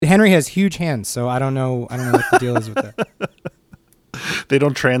Henry has huge hands, so I don't know what the deal is with that. They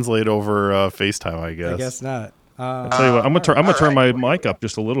don't translate over FaceTime, I guess. I guess not. I'll tell you what, I'm gonna turn my mic up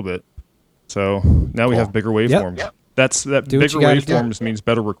just a little bit. So now we have bigger waveforms. Yep. That Do bigger waveforms means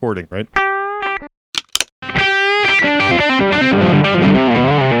better recording, right?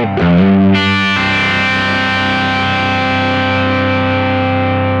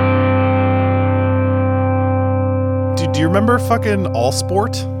 Do you remember fucking All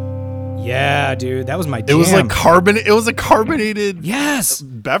Sport? Yeah, dude, that was my jam. It was like It was a carbonated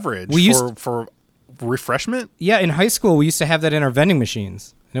beverage for refreshment. Yeah, in high school we used to have that in our vending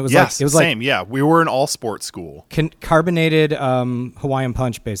machines, and it was same. Yeah, we were an all sports school. Carbonated Hawaiian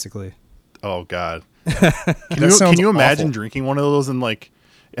Punch, basically. Oh God, can you imagine drinking one of those and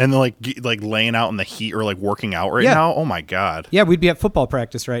laying out in the heat or like working out now? Oh my God. Yeah, we'd be at football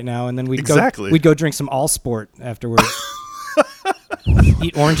practice right now, and then we'd go drink some All Sport afterwards.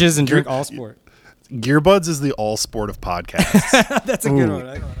 Eat oranges and drink All Sport. Gearbuds is the all sport of podcasts. That's a good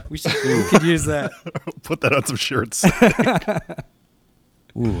one. We could use that. Put that on some shirts.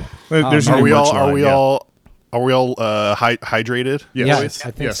 Ooh. Are we all hydrated? Yes,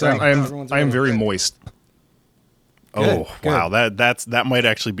 I think so. I am very moist. Good. Wow, that might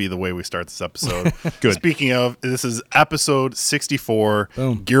actually be the way we start this episode. Good. Speaking of, this is episode 64,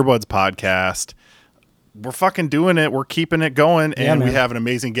 Boom. Gearbuds podcast. We're fucking doing it. We're keeping it going, and we have an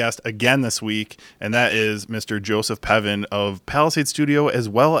amazing guest again this week, and that is Mr. Joseph Pevin of Palisade Studio as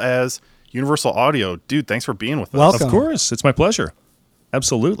well as Universal Audio. Dude, thanks for being with us. Welcome. Of course, it's my pleasure.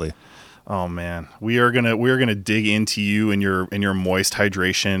 Absolutely. Oh man, we are gonna dig into you and your moist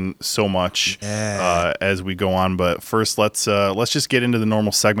hydration so much as we go on. But first, let's just get into the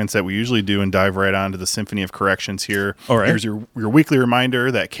normal segments that we usually do and dive right on to the Symphony of Corrections here. All right. Here's your weekly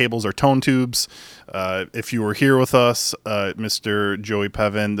reminder that cables are tone tubes. If you were here with us, Mr. Joey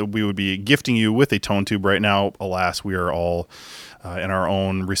Pevin, we would be gifting you with a tone tube right now. Alas, we are all in our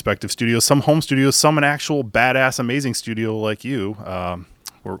own respective studios. Some home studios, some an actual badass, amazing studio like you.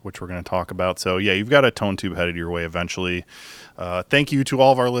 Which we're going to talk about. So yeah, you've got a tone tube headed your way eventually. Thank you to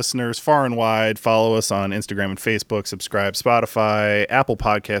all of our listeners far and wide. Follow us on Instagram and Facebook. Subscribe Spotify, Apple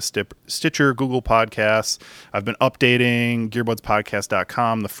Podcasts, Stitcher, Google Podcasts. I've been updating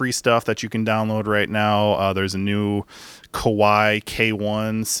gearbudspodcast.com, the free stuff that you can download right now. There's a new Kawai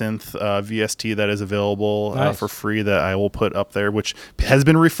K1 synth VST that is available for free that I will put up there, which has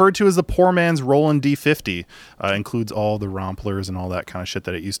been referred to as the poor man's Roland D50. Includes all the romplers and all that kind of shit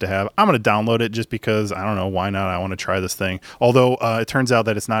that it used to have. I'm going to download it just because, I don't know, why not? I want to try this thing. Although it turns out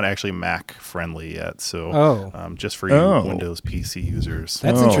that it's not actually Mac friendly yet. So just for you Windows PC users.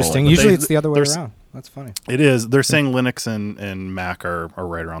 That's interesting. Usually it's the other way around. That's funny. It is. They're saying Linux and Mac are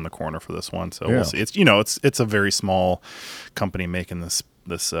right around the corner for this one. So we'll see. It's a very small company making this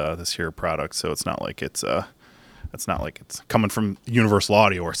here product. So it's not like it's coming from Universal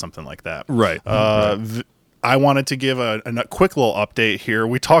Audio or something like that. Right. I wanted to give a quick little update here.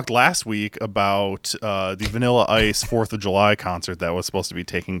 We talked last week about the Vanilla Ice 4th of July concert that was supposed to be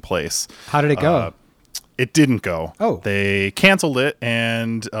taking place. How did it go? It didn't go. Oh, they canceled it,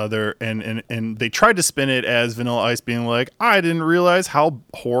 and they tried to spin it as Vanilla Ice being like, I didn't realize how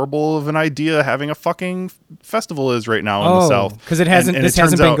horrible of an idea having a fucking festival is right now in the South. Because it hasn't. This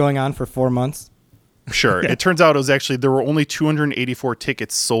hasn't been going on for 4 months. Sure. It turns out there were only 284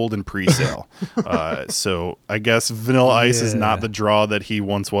 tickets sold in pre-sale. So I guess Vanilla Ice is not the draw that he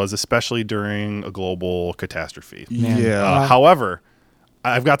once was, especially during a global catastrophe. Yeah. However,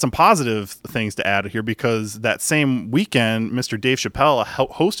 I've got some positive things to add here because that same weekend, Mr. Dave Chappelle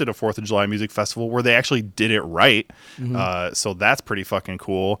hosted a 4th of July music festival where they actually did it right. Mm-hmm. So that's pretty fucking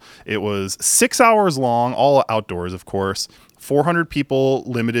cool. It was 6 hours long, all outdoors, of course. 400 people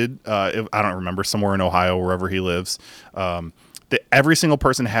limited. I don't remember, somewhere in Ohio, wherever he lives. Every single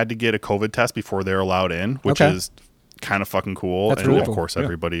person had to get a COVID test before they're allowed in, which is kind of fucking cool. That's and really of course,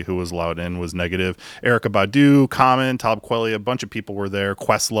 everybody who was allowed in was negative. Erykah Badu, Common, Talib Kweli, a bunch of people were there.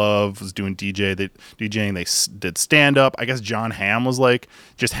 Questlove was doing DJing. They did stand up. I guess John Hamm was like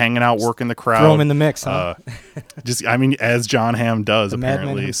just hanging out, working the crowd. Throw him in the mix, huh? As John Hamm does,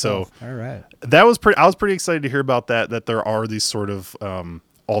 apparently. So all right, that was pretty. I was pretty excited to hear about that. That there are these sort of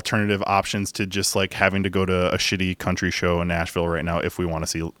alternative options to just like having to go to a shitty country show in Nashville right now if we want to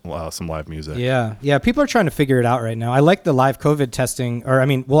see some live music. Yeah. People are trying to figure it out right now. I like the live COVID testing, I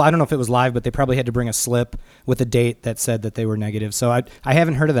don't know if it was live, but they probably had to bring a slip with a date that said that they were negative. So I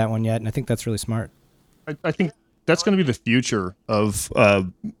haven't heard of that one yet, and I think that's really smart. I think that's going to be the future of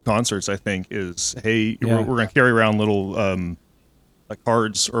concerts. I think is, hey, we're going to carry around little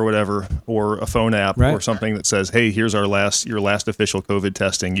cards or whatever, or a phone app Right. or something that says, "Hey, here's your last official COVID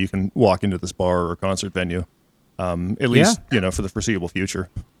testing. You can walk into this bar or concert venue." At least for the foreseeable future.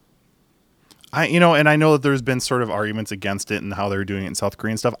 And I know that there's been sort of arguments against it and how they're doing it in South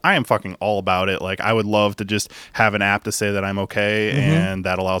Korea and stuff. I am fucking all about it. Like, I would love to just have an app to say that I'm okay, and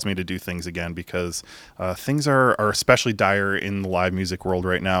that allows me to do things again, because things are especially dire in the live music world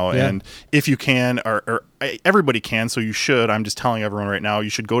right now. Yeah. And if you can, or everybody can, so you should. I'm just telling everyone right now, you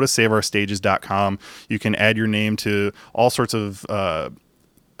should go to saveourstages.com. You can add your name to all sorts of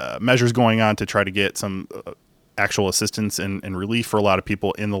measures going on to try to get some actual assistance and relief for a lot of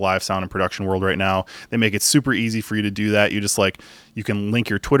people in the live sound and production world right now. They make it super easy for you to do that. You can link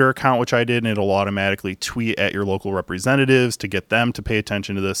your Twitter account, which I did, and it'll automatically tweet at your local representatives to get them to pay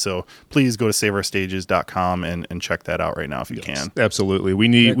attention to this. So please go to saveourstages.com and check that out right now if you can. Absolutely. We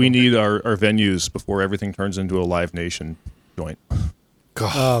need our venues before everything turns into a Live Nation joint.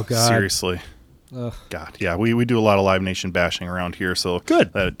 God, seriously. Ugh. God, yeah, we do a lot of Live Nation bashing around here, so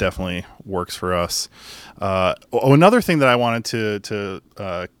good. That definitely works for us. Another thing that I wanted to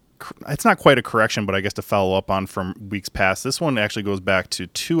it's not quite a correction, but I guess to follow up on from weeks past. This one actually goes back to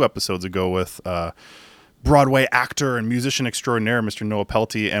 2 episodes ago with Broadway actor and musician extraordinaire, Mr. Noah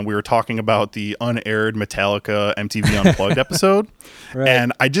Pelty, and we were talking about the unaired Metallica MTV Unplugged episode. Right.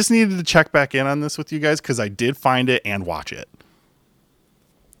 And I just needed to check back in on this with you guys because I did find it and watch it.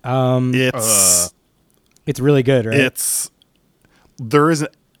 It's really good, right?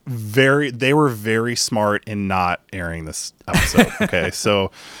 They were very smart in not airing this episode. Okay, so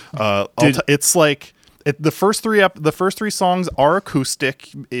it's like the first 3 songs are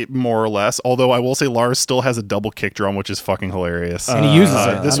acoustic, more or less. Although I will say Lars still has a double kick drum, which is fucking hilarious. And he uses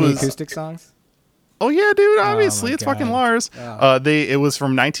it this on was the acoustic songs. Oh yeah, dude! Obviously, it's God. fucking Lars. Oh. It was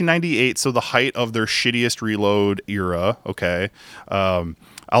from 1998, so the height of their shittiest Reload era. Okay,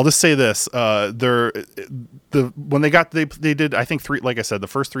 I'll just say this: they did, I think 3. Like I said, the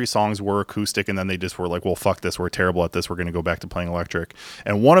first 3 songs were acoustic, and then they just were like, "Well, fuck this. We're terrible at this. We're going to go back to playing electric."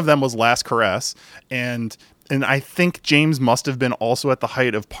 And one of them was "Last Caress," and I think James must have been also at the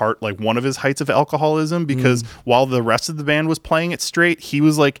height of one of his heights of alcoholism, because while the rest of the band was playing it straight, he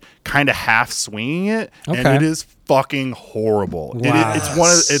was like kind of half swinging it, and it is fucking horrible. Wow.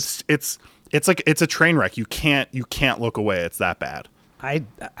 It's a train wreck. You can't look away. It's that bad. I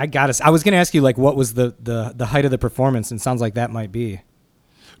was gonna ask you, like, what was the height of the performance, and sounds like that might be.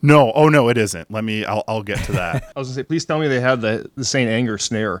 No, it isn't. I'll get to that. I was gonna say, please tell me they had the Saint Anger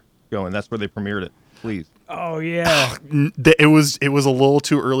snare going. That's where they premiered it. Please. Oh yeah. It was a little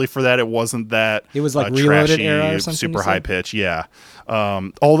too early for that. It wasn't that. It was like Reloaded trashy, era or something. Super high pitch. Yeah.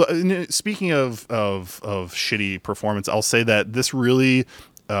 Although speaking of shitty performance, I'll say that this really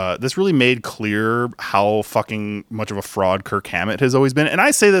made clear how fucking much of a fraud Kirk Hammett has always been. And I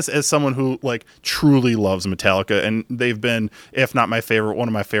say this as someone who like truly loves Metallica, and they've been, if not my favorite, one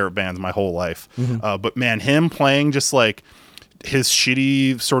of my favorite bands my whole life. But man, him playing just like his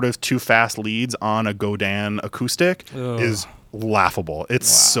shitty sort of too fast leads on a Godin acoustic is laughable. It's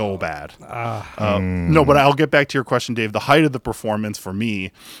so bad. No, but I'll get back to your question, Dave. The height of the performance for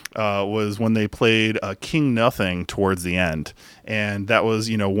me was when they played King Nothing towards the end, and that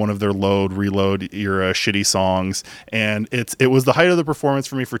was one of their Reload era shitty songs, and it was the height of the performance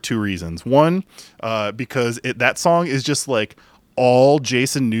for me for 2 reasons. One, because that song is just like all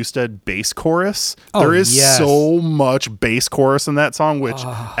Jason Newsted bass chorus. There is so much bass chorus in that song, which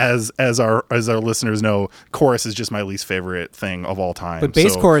as our listeners know, chorus is just my least favorite thing of all time. But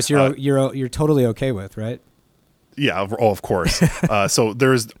bass chorus you're totally okay with, right? Yeah, of course. So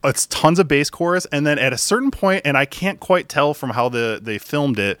it's tons of bass chorus, and then at a certain point, and I can't quite tell from how they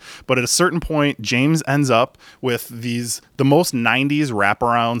filmed it, but at a certain point, James ends up with the most 90s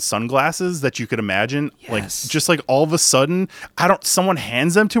wraparound sunglasses that you could imagine. Yes. Like just like all of a sudden, someone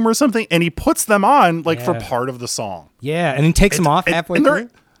hands them to him or something, and he puts them on for part of the song. Yeah, and then takes them off halfway through.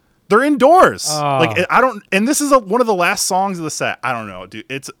 They're indoors. Oh. And this is one of the last songs of the set. I don't know, dude.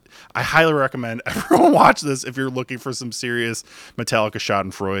 I highly recommend everyone watch this if you're looking for some serious Metallica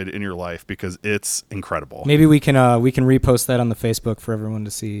Schadenfreude in your life, because it's incredible. Maybe we can repost that on the Facebook for everyone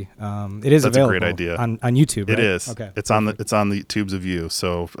to see. It is That's available a great idea. on YouTube. Right? It is. Okay. It's on the tubes of you,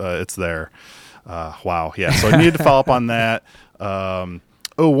 so it's there. Wow. Yeah. So I needed to follow up on that.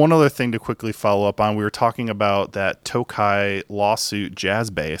 One other thing to quickly follow up on. We were talking about that Tokai lawsuit jazz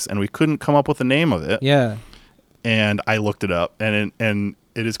bass, and we couldn't come up with the name of it. Yeah. And I looked it up, and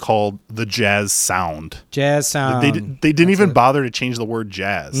it is called the Jazz Sound. Jazz Sound. They didn't even bother to change the word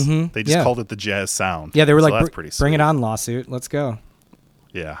jazz. Mm-hmm. They just called it the Jazz Sound. Yeah, they were so like, that's pretty sweet. bring it on, lawsuit. Let's go.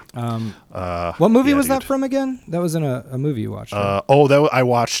 Yeah. What movie yeah, was that dude. from again? That was in a movie you watched. Right? I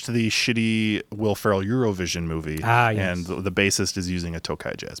watched the shitty Will Ferrell Eurovision movie. Yes. And the bassist is using a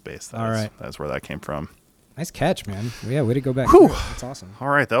Tokai jazz bass. That's where that came from. Nice catch, man. Yeah, way to go back. That's awesome. All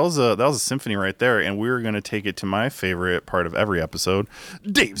right, that was a symphony right there, and we're going to take it to my favorite part of every episode,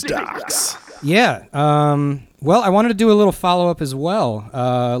 Dave's Docs. Yeah. Well, I wanted to do a little follow up as well.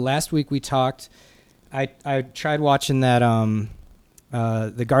 Last week we talked. I tried watching that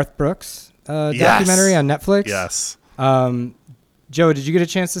the Garth Brooks documentary on Netflix. Yes. Joe, did you get a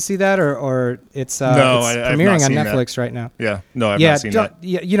chance to see that, or it's No, it's I've premiering not on seen Netflix that. right now? Yeah, no, I've not seen that.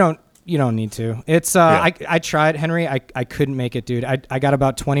 Yeah, you don't need to. It's I tried, Henry. I couldn't make it, dude. I got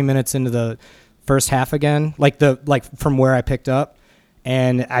about 20 minutes into the first half again, like from where I picked up,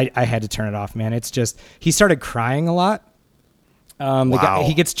 and I had to turn it off, man. It's just he started crying a lot. The guy,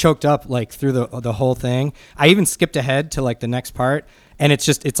 he gets choked up like through the whole thing. I even skipped ahead to like the next part, and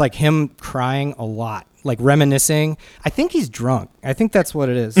it's like him crying a lot, like reminiscing. I think he's drunk. I think that's what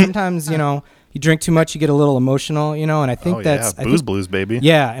it is. Sometimes, you drink too much, you get a little emotional, and I think booze blues, baby.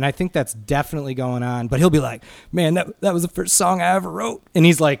 Yeah, and I think that's definitely going on. But he'll be like, man, that was the first song I ever wrote. And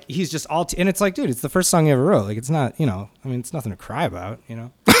he's just all, and it's like, dude, it's the first song you ever wrote. Like, it's not, it's nothing to cry about,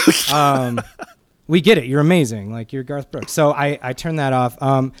 We get it. You're amazing. Like, you're Garth Brooks. So I turned that off.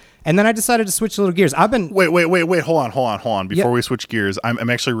 And then I decided to switch a little gears. I've been... Wait. Hold on. Before we switch gears, I'm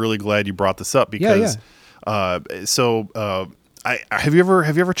actually really glad you brought this up because... have you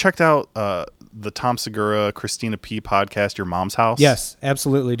ever checked out the Tom Segura, Christina P. podcast, Your Mom's House? Yes,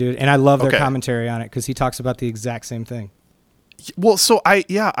 absolutely, dude. And I love their commentary on it because he talks about the exact same thing. Well, so I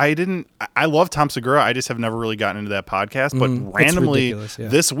love Tom Segura. I just have never really gotten into that podcast. But randomly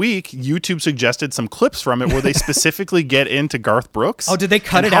this week, YouTube suggested some clips from it where they specifically get into Garth Brooks. Oh, did they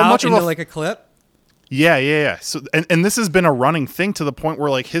cut it out into like a clip? Yeah. So, and this has been a running thing to the point where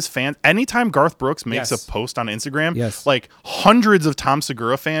like his fans, anytime Garth Brooks makes a post on Instagram, like hundreds of Tom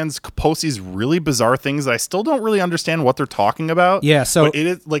Segura fans post these really bizarre things that I still don't really understand what they're talking about. Yeah. So but it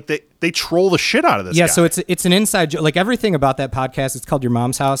is like they troll the shit out of this guy. So it's an inside joke. Like everything about that podcast, it's called Your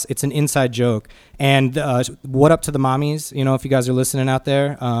Mom's House. It's an inside joke. And what up to the mommies? If you guys are listening out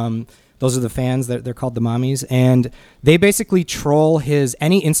there, those are the fans. They're called the mommies, and they basically troll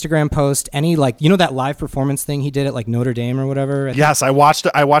any Instagram post, any that live performance thing he did at like Notre Dame or whatever. Yes, I watched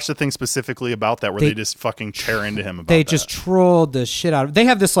a thing specifically about that where they just fucking tear into him about that. They just trolled the shit out of. They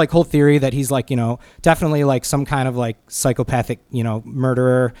have this like whole theory that he's like definitely like some kind of like psychopathic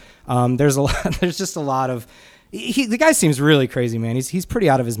murderer. There's just a lot of. The guy seems really crazy, man. He's pretty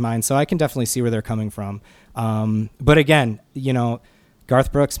out of his mind, so I can definitely see where they're coming from. But again,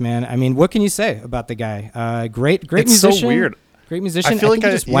 Garth Brooks, man. I mean, what can you say about the guy? Great musician. It's so weird. Great musician. I think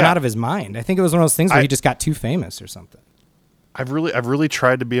he just went out of his mind. I think it was one of those things where he just got too famous or something. I've really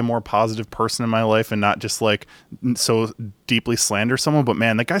tried to be a more positive person in my life and not just like so deeply slander someone. But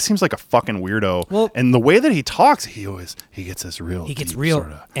man, that guy seems like a fucking weirdo. Well, and the way that he talks, he gets this real. He gets real,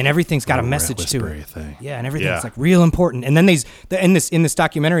 sorta, and everything's got a message to it. Thing. Yeah, and everything's like real important. And then in this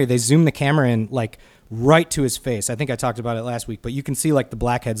documentary, they zoom the camera in like right to his face. I think I talked about it last week, but you can see like the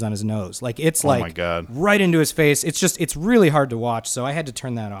blackheads on his nose. Like it's my God, right into his face. It's really hard to watch. So I had to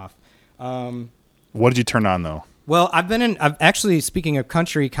turn that off. What did you turn on though? Well, I've actually, speaking of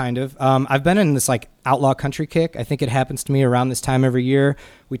country, kind of, I've been in this like outlaw country kick. I think it happens to me around this time every year.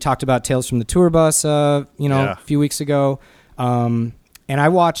 We talked about Tales from the Tour Bus, a few weeks ago. And I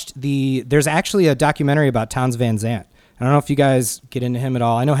watched there's actually a documentary about Townes Van Zandt. I don't know if you guys get into him at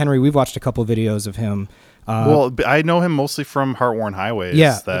all. I know, Henry, we've watched a couple of videos of him. Well, I know him mostly from Heart-Worn Highways.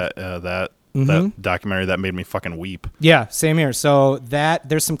 Yeah. That documentary that made me fucking weep. Yeah, same here. So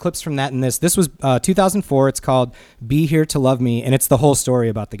there's some clips from that in this. This was 2004. It's called Be Here to Love Me, and it's the whole story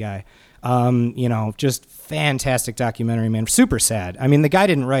about the guy. Just fantastic documentary, man. Super sad. I mean, the guy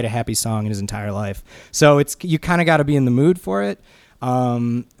didn't write a happy song in his entire life. So you kind of got to be in the mood for it.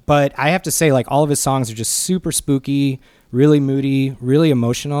 But I have to say, like, all of his songs are just super spooky, really moody, really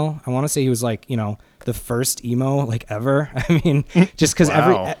emotional. I want to say he was like, the first emo like ever. I mean, just because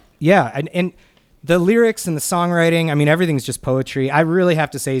and the lyrics and the songwriting, I mean, everything's just poetry. I really have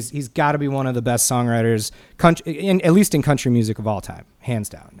to say he's got to be one of the best songwriters, at least in country music of all time, hands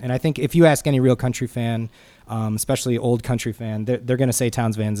down. And I think if you ask any real country fan, especially old country fan, they're going to say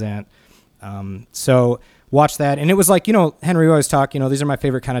Townes Van Zandt. So watch that. And it was like, Henry always talk, these are my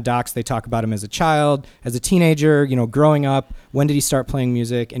favorite kind of docs. They talk about him as a child, as a teenager, growing up. When did he start playing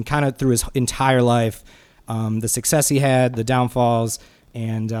music? And kind of through his entire life, the success he had, the downfalls,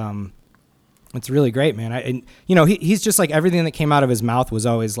 and it's really great, man. He's just like everything that came out of his mouth was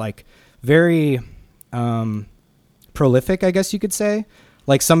always like very prolific, I guess you could say.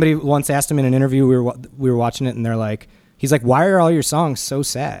 Like somebody once asked him in an interview, we were watching it, and he's like, why are all your songs so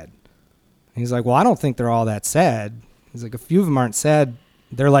sad? And he's like, well, I don't think they're all that sad. He's like, a few of them aren't sad.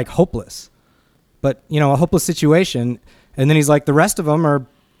 They're like hopeless, but a hopeless situation. And then he's like, the rest of them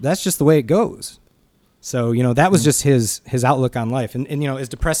that's just the way it goes. So, that was just his outlook on life. And as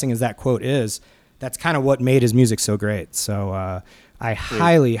depressing as that quote is, that's kind of what made his music so great. So I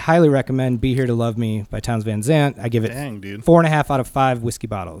highly, highly recommend Be Here to Love Me by Townes Van Zandt. I give it 4.5 out of 5 whiskey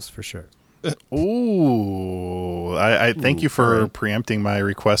bottles for sure. Ooh, I thank you for preempting my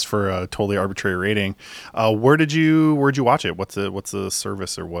request for a totally arbitrary rating. Where did you watch it? What's the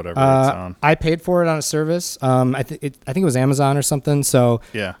service or whatever it's on? I paid for it on a service. I think it was Amazon or something. So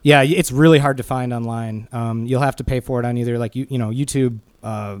yeah, it's really hard to find online. You'll have to pay for it on either YouTube,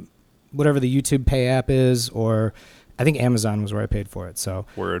 whatever the YouTube Pay app is, or I think Amazon was where I paid for it. So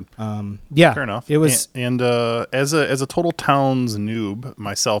word. Yeah, fair enough. It was, and as a total Townes noob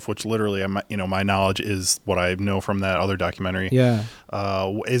myself, which literally my knowledge is what I know from that other documentary. Yeah.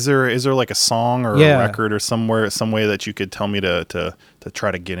 Is there like a song or a record or some way that you could tell me to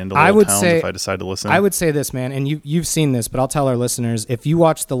try to get into Little Townes if I decide to listen? I would say this, man, and you've seen this, but I'll tell our listeners, if you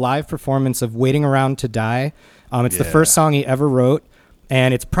watch the live performance of Waiting Around to Die, it's the first song he ever wrote.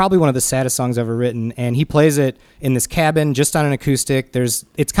 And it's probably one of the saddest songs ever written. And he plays it in this cabin just on an acoustic.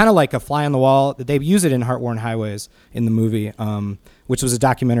 It's kind of like a fly on the wall. They use it in Heartworn Highways in the movie, which was a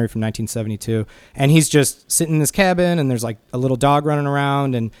documentary from 1972. And he's just sitting in this cabin, and there's like a little dog running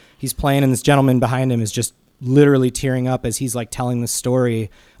around, and he's playing, and this gentleman behind him is just literally tearing up as he's like telling the story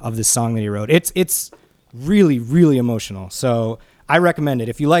of this song that he wrote. It's really, really emotional. So I recommend it.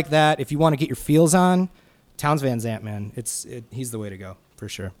 If you like that, if you want to get your feels on, Townes Van Zandt, man, he's the way to go for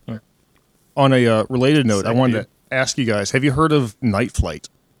sure. On a related note, I wanted to ask you guys: have you heard of Night Flight?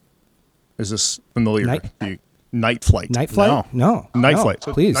 Is this familiar? Night Flight. Night Flight? No. Night Flight.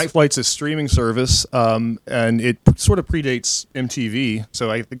 So please. Night Flight's a streaming service, and it sort of predates MTV.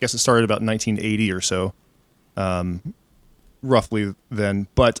 So I guess it started about 1980 or so, roughly then.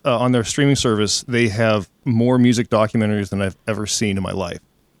 But on their streaming service, they have more music documentaries than I've ever seen in my life.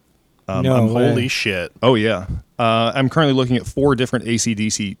 Holy shit. Oh, yeah. I'm currently looking at 4 different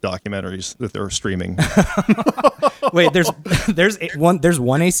AC/DC documentaries that they're streaming. Wait, there's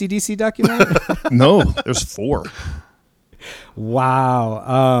one AC/DC documentary? No, there's 4.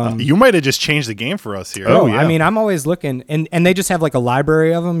 Wow. You might have just changed the game for us here. Oh, yeah. I mean, I'm always looking, and they just have like a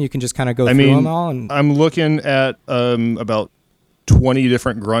library of them. You can just kind of go through them all. And I'm looking at about 20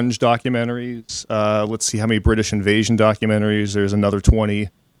 different grunge documentaries. Let's see how many British invasion documentaries. There's another 20.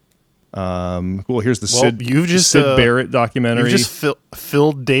 Cool. Here's the Sid Barrett documentary. You just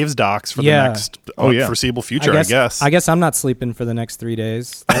filled Dave's docs for the next foreseeable future, I guess. I guess I'm not sleeping for the next 3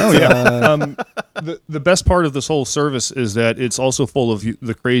 days. The best part of this whole service is that it's also full of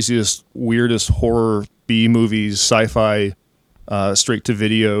the craziest, weirdest horror B movies, sci-fi, straight to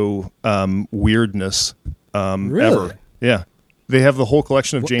video weirdness really? ever. Yeah. They have the whole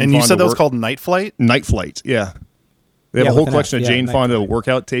collection of Jane Fonda. And you said that was called Night Flight? Night Flight, yeah. They have a whole collection of Jane Fonda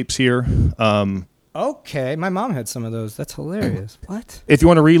workout tapes here. Okay, my mom had some of those. That's hilarious. What? If you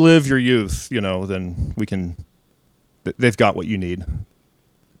want to relive your youth, then we can. They've got what you need.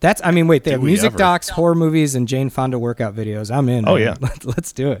 They have music docs, horror movies, and Jane Fonda workout videos. I'm in. Oh, man. yeah.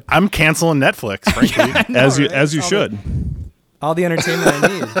 Let's do it. I'm canceling Netflix, frankly. As you should. All the entertainment I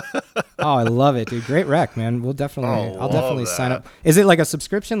need. Oh, I love it, dude. Great rec, man. I'll definitely sign up. Is it like a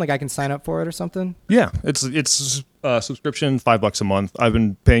subscription? Like I can sign up for it or something? Yeah, it's a subscription, $5 a month. I've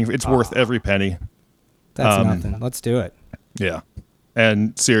been paying. It's worth every penny. That's nothing. Let's do it. Yeah,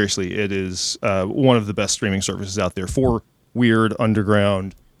 and seriously, it is one of the best streaming services out there for weird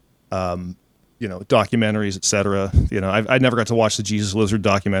underground, documentaries, etc. I never got to watch the Jesus Lizard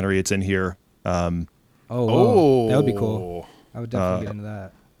documentary. It's in here. That would be cool. I would definitely get into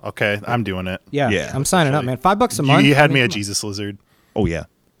that. Okay, I'm doing it. Yeah. I'm signing up, man. $5 a month. You had me at Jesus Lizard. Oh yeah.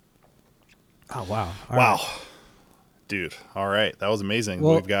 Oh wow. Wow. Right. Dude. All right. That was amazing.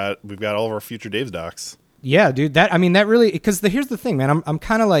 Well, we've got all of our future Dave's docs. Yeah, dude. That really, because here's the thing, man. I'm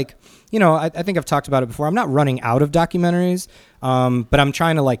kind of like, I think I've talked about it before. I'm not running out of documentaries, but I'm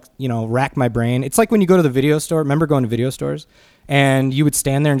trying to rack my brain. It's like when you go to the video store. Remember going to video stores, and you would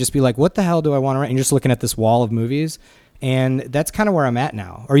stand there and just be like, "What the hell do I want to rent?" And you're just looking at this wall of movies. And that's kind of where I'm at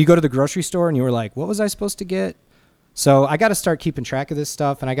now. Or you go to the grocery store and you were like, what was I supposed to get? So I got to start keeping track of this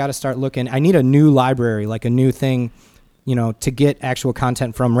stuff, and I got to start looking. I need a new library, like a new thing to get actual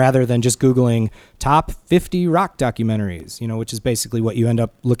content from, rather than just Googling top 50 rock documentaries, which is basically what you end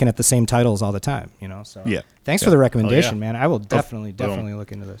up looking at the same titles all the time, so yeah. Thanks for the recommendation, man. I will definitely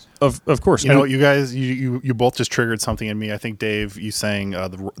look into this. Of course. You guys, you both just triggered something in me. I think, Dave, you saying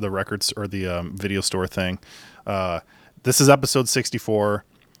the records or the video store thing. This is episode 64.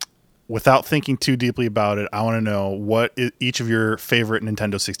 Without thinking too deeply about it, I want to know what each of your favorite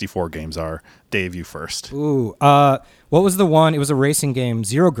Nintendo 64 games are. Dave, you first. Ooh, what was the one? It was a racing game.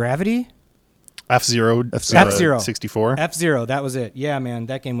 Zero Gravity? F-Zero. 64? F-Zero, that was it. Yeah, man,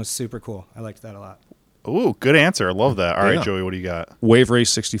 that game was super cool. I liked that a lot. Ooh, good answer. I love that. All right, Joey, what do you got? Wave Race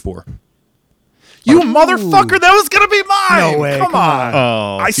 64. You motherfucker, that was going to be mine. No way. Come on.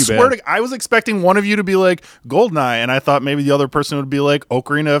 Oh, I swear to God, I was expecting one of you to be like GoldenEye, and I thought maybe the other person would be like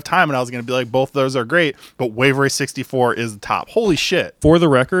Ocarina of Time, and I was going to be like, both of those are great, but Wave Race 64 is the top. Holy shit. For the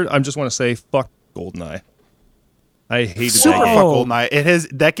record, I just want to say, fuck GoldenEye. I hated Super that game. fuck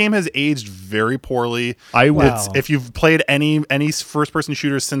GoldenEye. That game has aged very poorly. If you've played any first-person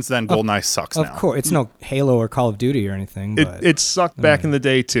shooters since then, GoldenEye sucks now. Of course. It's no Halo or Call of Duty or anything. It sucked back in the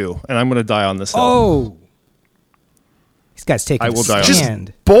day, too, and I'm going to die on this hill. Oh! These guys taking a stand.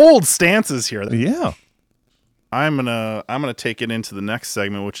 Just bold stances here. Yeah. I'm gonna take it into the next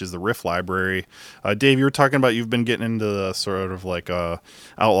segment, which is the riff library. Dave, you were talking about you've been getting into the sort of like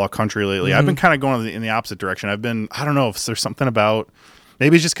outlaw country lately. Mm-hmm. I've been kind of going in the opposite direction. I don't know if there's something about,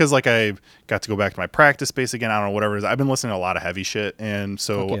 maybe it's just because like I got to go back to my practice space again. I don't know, whatever it is. I've been listening to a lot of heavy shit, and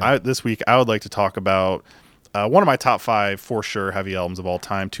so this week I would like to talk about one of my top 5 for sure heavy albums of all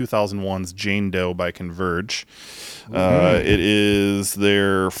time, 2001's Jane Doe by Converge. It is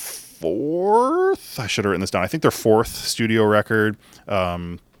their fourth, I should have written this down, I think their 4th studio record.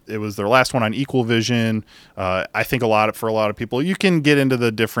 It was their last one on Equal Vision. I think for a lot of people, you can get into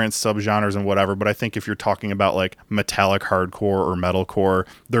the different subgenres and whatever, but I think if you're talking about like metallic hardcore or metalcore,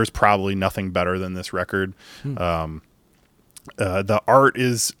 there's probably nothing better than this record. The art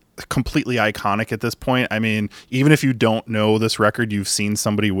is completely iconic at this point. I mean, even if you don't know this record, you've seen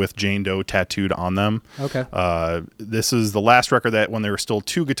somebody with Jane Doe tattooed on them. Okay. This is the last record that when there were still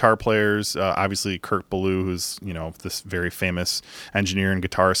 2 guitar players, obviously Kurt Ballou, who's, this very famous engineer and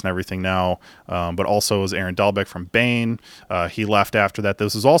guitarist and everything now, but also is Aaron Dalbec from Bane. He left after that.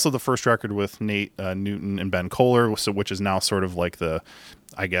 This is also the first record with Nate Newton and Ben Kohler, which is now sort of like the,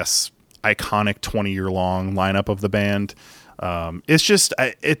 I guess, iconic 20-year-long lineup of the band. It's just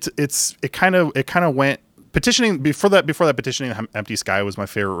it kind of went petitioning before that petitioning. Empty Sky was my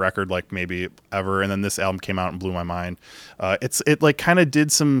favorite record, like maybe ever, and then this album came out and blew my mind. It like kind of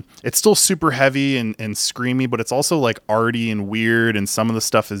did some. It's still super heavy and screamy, but it's also like arty and weird, and some of the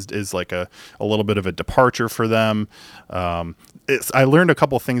stuff is like a little bit of a departure for them. I learned a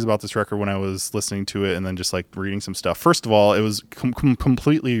couple of things about this record when I was listening to it and then just like reading some stuff. First of all, it was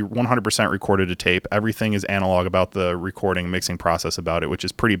completely 100% recorded to tape. Everything is analog about the recording, mixing process about it, which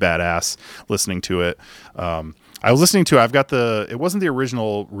is pretty badass listening to it. I was listening to it wasn't the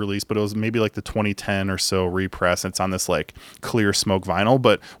original release, but it was maybe like the 2010 or so repress. It's on this like clear smoke vinyl.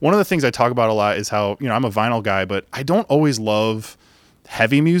 But one of the things I talk about a lot is how, I'm a vinyl guy, but I don't always love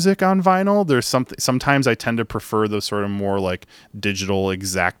heavy music on vinyl. There's sometimes I tend to prefer those sort of more like digital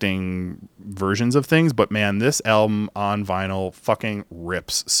exacting versions of things, but man, this album on vinyl fucking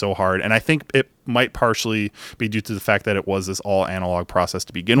rips so hard. And I think it might partially be due to the fact that it was this all analog process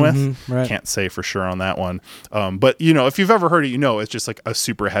to begin with. Right. Can't say for sure on that one. But if you've ever heard it, it's just like a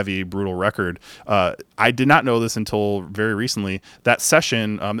super heavy, brutal record. I did not know this until very recently. That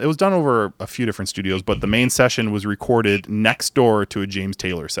session, it was done over a few different studios, but the main session was recorded next door to a James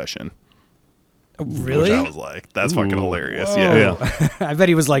Taylor session. Really? Which I was like, that's fucking hilarious. Whoa. Yeah. I bet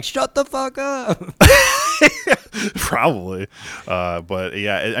he was like, shut the fuck up. Probably. But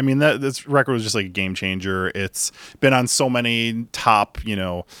yeah, I mean, this record was just like a game changer. It's been on so many top,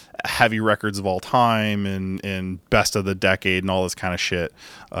 heavy records of all time and best of the decade and all this kind of shit.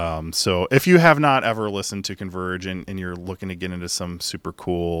 So if you have not ever listened to Converge and you're looking to get into some super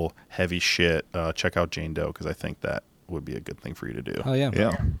cool, heavy shit, check out Jane Doe, because I think that would be a good thing for you to do. Oh, yeah.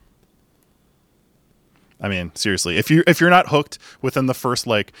 Yeah. I mean, seriously, if you're not hooked within the first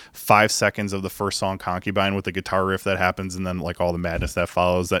like 5 seconds of the first song, Concubine, with the guitar riff that happens and then like all the madness that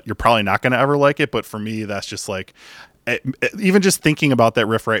follows, that you're probably not going to ever like it. But for me, that's just like, even just thinking about that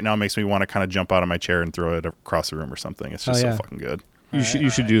riff right now makes me want to kind of jump out of my chair and throw it across the room or something. It's just so fucking good. You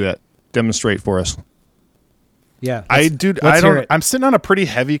should do that. Demonstrate for us. Yeah, I'm sitting on a pretty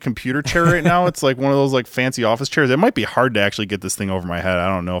heavy computer chair right now. It's like one of those like fancy office chairs. It might be hard to actually get this thing over my head. I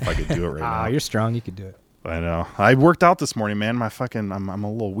don't know if I could do it right now. You're strong. You could do it. I know. I worked out this morning, man. I'm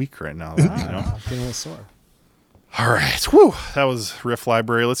a little weak right now. Getting a little sore. All right. Whew. That was Riff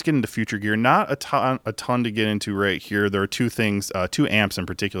Library. Let's get into future gear. Not a ton to get into right here. There are two things, two amps in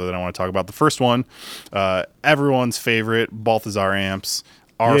particular that I want to talk about. The first one, everyone's favorite, Balthazar amps.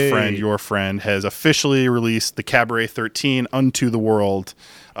 Our friend, your friend, has officially released the Cabaret 13 Unto the World.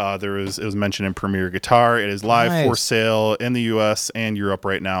 It was mentioned in Premier Guitar. It is live for sale in the U.S. and Europe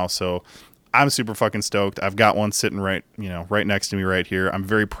right now. So I'm super fucking stoked. I've got one sitting right next to me right here. I'm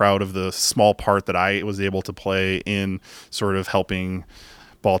very proud of the small part that I was able to play in sort of helping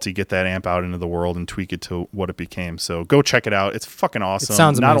Balti get that amp out into the world and tweak it to what it became. So go check it out. It's fucking awesome. It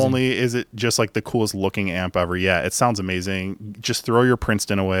sounds amazing. Not only is it just like the coolest looking amp ever, it sounds amazing. Just throw your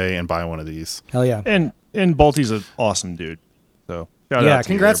Princeton away and buy one of these. Hell yeah. And Balti's an awesome dude. So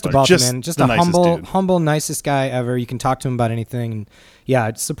congrats to Balti, man. Just a humble, nicest guy ever. You can talk to him about anything.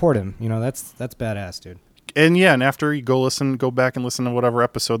 And support him. That's badass, dude. And after you go back and listen to whatever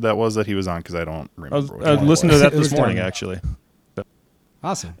episode that was that he was on, because I don't remember. I listened to that this morning, actually.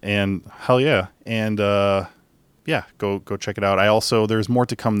 Awesome. And hell yeah. And go check it out. There's more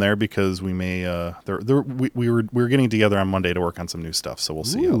to come there because we may we were getting together on Monday to work on some new stuff, so we'll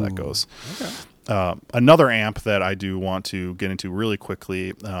see how that goes. Okay. Another amp that I do want to get into really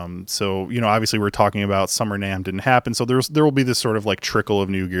quickly. Obviously we're talking about Summer NAMM didn't happen. So there will be this sort of like trickle of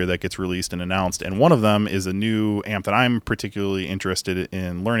new gear that gets released and announced. And one of them is a new amp that I'm particularly interested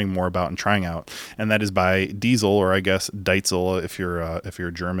in learning more about and trying out. And that is by Diesel, or I guess Deitzel if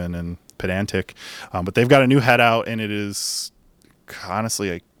you're German and pedantic. But they've got a new head out, and it is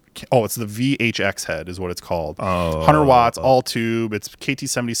honestly it's the VHX head is what it's called. 100 watts, all tube. It's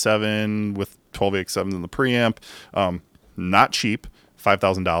KT77 with 12 AX7s in the preamp. Not cheap,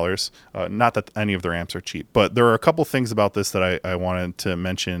 $5,000. Not that any of their amps are cheap, but there are a couple things about this that I wanted to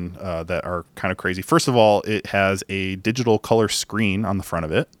mention that are kind of crazy. First of all, it has a digital color screen on the front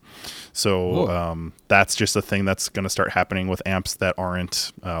of it. So that's just a thing that's going to start happening with amps that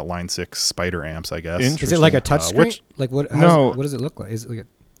aren't Line 6 Spider amps, I guess. Is it like a touch screen? What does it look like? Is it like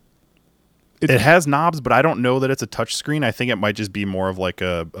it has knobs, but I don't know that it's a touch screen. I think it might just be more of like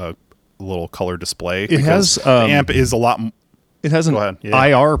a little color display. It has the amp is a lot. It has an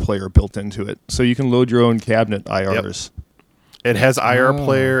IR player built into it, so you can load your own cabinet IRs. Yep. It has IR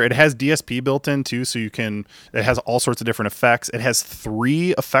player. It has DSP built in too, so it has all sorts of different effects. It has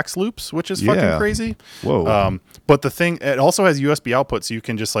 3 effects loops, which is fucking crazy. Whoa. But it also has USB output, so you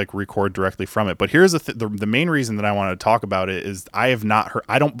can just like record directly from it. But here's the main reason that I wanted to talk about it is I have not heard.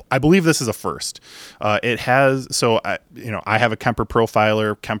 I believe this is a first. It has. So I have a Kemper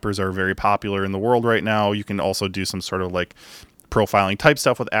profiler. Kempers are very popular in the world right now. You can also do some sort of like profiling type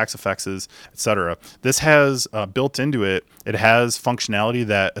stuff with Axe-Fx's, etc. This has built into it. It has functionality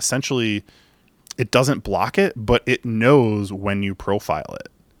that essentially it doesn't block it, but it knows when you profile it.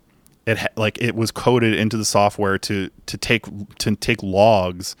 It was coded into the software to take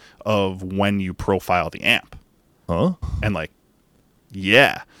logs of when you profile the amp. Huh? And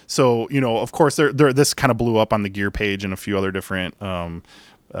so of course this kind of blew up on the gear page and a few other different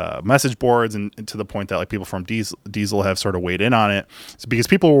message boards, and to the point that like people from Diesel have sort of weighed in on it. So because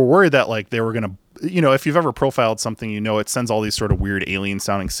people were worried that like they were going to, if you've ever profiled something, it sends all these sort of weird alien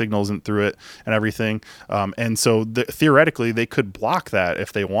sounding signals through it and everything. And so theoretically they could block that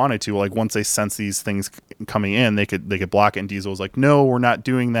if they wanted to. Like once they sense these things coming in, they could block it. And Diesel was like, no, we're not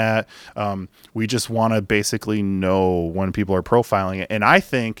doing that. We just want to basically know when people are profiling it. And I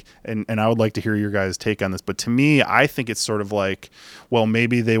think, and I would like to hear your guys' take on this, but to me, I think it's sort of like, well,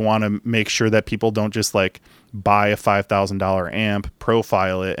 maybe they want to make sure that people don't just like buy a $5,000 amp,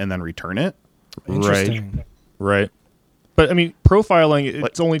 profile it, and then return it. Right. But I mean, profiling,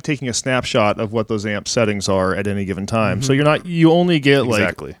 it's only taking a snapshot of what those amp settings are at any given time. Mm-hmm. So you only get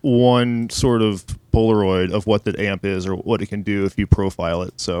like one sort of Polaroid of what the amp is or what it can do if you profile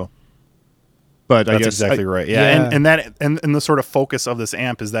it. So, but that's exactly right. Yeah. And the sort of focus of this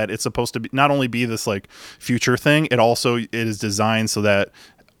amp is that it's supposed to be not only be this like future thing, it is designed so that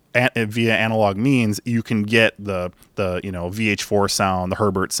via analog means you can get the VH4 sound, the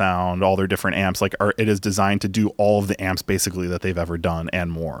Herbert sound, all their different amps. It is designed to do all of the amps basically that they've ever done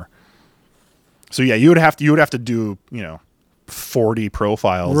and more. So yeah, you would have to do 40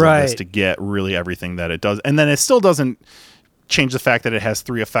 profiles of this to get really everything that it does, and then it still doesn't change the fact that it has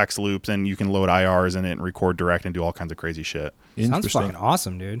 3 effects loops and you can load IRs in it and record direct and do all kinds of crazy shit. Sounds fucking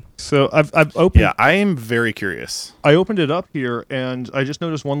awesome, dude. So I've opened. Yeah, I am very curious. I opened it up here and I just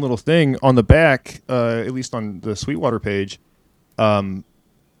noticed one little thing on the back, at least on the Sweetwater page.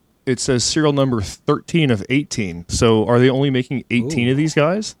 It says serial number 13 of 18. So are they only making 18 of these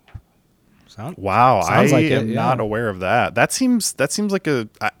guys? Wow, sounds I like am not aware of that. That seems like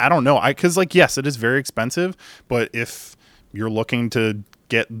I don't know. Because like, yes, it is very expensive, but if you're looking to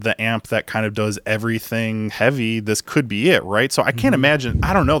get the amp that kind of does everything heavy, this could be it, right? So I can't imagine.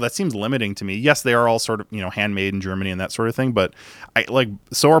 I don't know. That seems limiting to me. Yes, they are all sort of, handmade in Germany and that sort of thing, but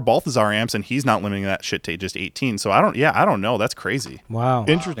so are Balthazar amps, and he's not limiting that shit to just 18. So I don't know. That's crazy. Wow,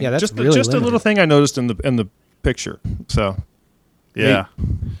 interesting. Yeah, that's just really a little thing I noticed in the picture. So yeah.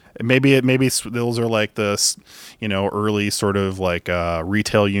 Maybe those are like the, early sort of like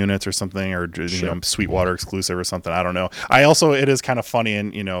retail units or something, or Sweetwater exclusive or something. I don't know. It is kind of funny,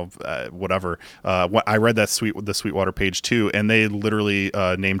 and whatever. I read the Sweetwater page too, and they literally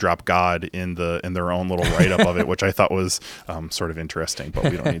name drop God in their own little write up of it, which I thought was sort of interesting.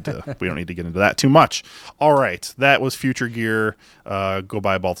 But we don't need to get into that too much. All right, that was Future Gear. Go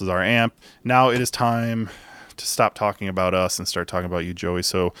buy a Balthazar amp. Now it is time to stop talking about us and start talking about you, Joey.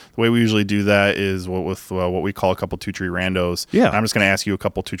 So the way we usually do that is with what we call a couple two tree randos. Yeah. I'm just going to ask you a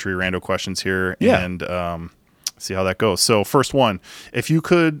couple two tree rando questions here and see how that goes. So first one, if you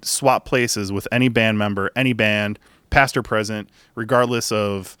could swap places with any band member, any band, past or present, regardless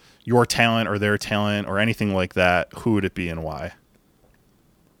of your talent or their talent or anything like that, who would it be and why?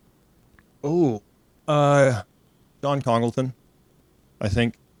 Oh, John Congleton, I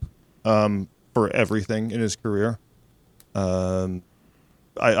think. For everything in his career.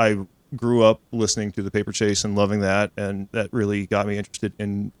 I grew up listening to the Paper Chase and loving that, and that really got me interested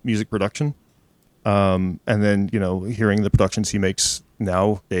in music production. And then, hearing the productions he makes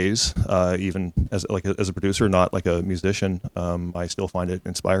nowadays, even as a producer, not like a musician, I still find it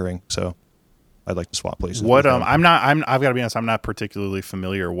inspiring. So I'd like to swap places. What I've got to be honest, I'm not particularly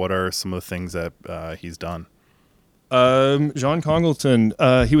familiar. What are some of the things that he's done? John Congleton,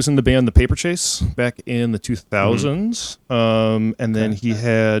 he was in the band The Paper Chase back in the 2000s. And then he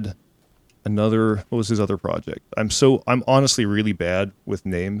had what was his other project? I'm honestly really bad with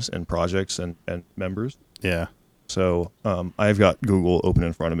names and projects and members. Yeah. So, I've got Google open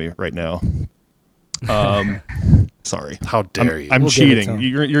in front of me right now. Sorry. How dare you? I'm cheating.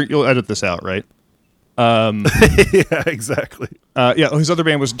 You'll edit this out, right? Yeah, exactly. His other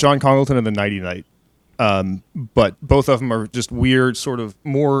band was John Congleton and the Nighty Night. But both of them are just weird, sort of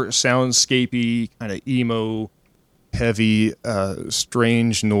more soundscapey, kind of emo, heavy,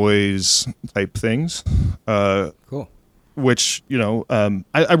 strange noise type things. Cool. Which,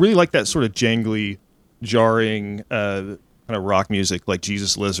 I really like that sort of jangly, jarring kind of rock music like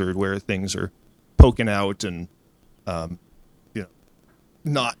Jesus Lizard, where things are poking out and,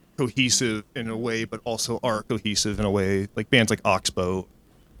 not cohesive in a way, but also are cohesive in a way, like bands like Oxbow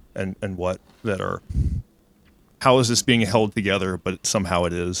and what that are, how is this being held together, but somehow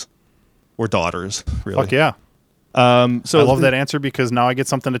it is, or Daughters, really. Fuck yeah. So I love that answer, because now I get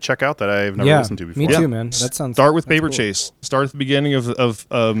something to check out that I've never listened to before. Me too, man. That sounds. Start with Paper cool. Chase. Start at the beginning of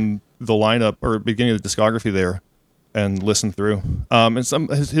the lineup, or beginning of the discography there, and listen through. And some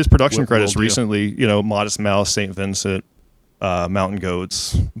his production credits recently, Modest Mouse, St. Vincent, Mountain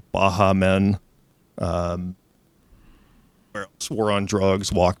Goats, Baha Men. Where else? War on Drugs,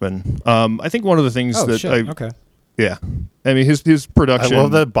 Walkman. I think one of the things okay. Yeah. I mean, his production. I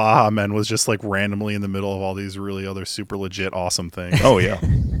love that Baha Men was just like randomly in the middle of all these really other super legit awesome things. Oh yeah.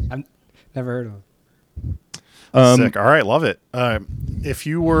 I've never heard of it. Sick. All right, love it. If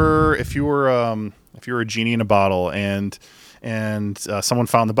you were a genie in a bottle, and someone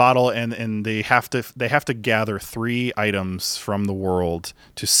found the bottle, and they have to gather 3 items from the world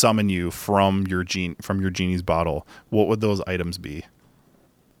to summon you from your genie's bottle, what would those items be?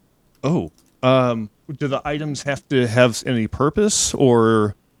 Do the items have to have any purpose,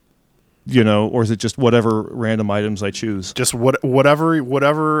 or or is it just whatever random items I choose? Just whatever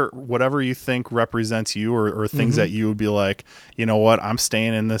you think represents you, or things that you would be like, you know what, I'm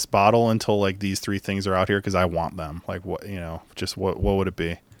staying in this bottle until like these 3 things are out here because I want them. Like what would it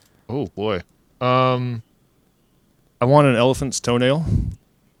be? Oh boy. I want an elephant's toenail.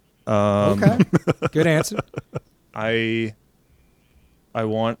 Okay. Good answer. I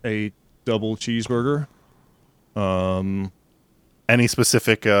want a double cheeseburger. Any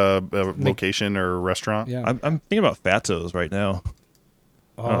specific location or restaurant? Yeah. I'm thinking about Fatso's right now.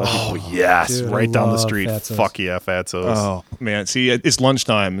 Oh yes, dude, right down the street. Fatso's. Fuck yeah, Fatso's. Oh man, see, it's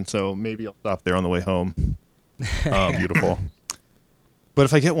lunchtime, and so maybe I'll stop there on the way home. Beautiful. But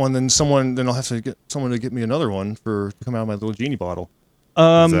if I get one, then I'll have to get someone to get me another one to come out of my little genie bottle.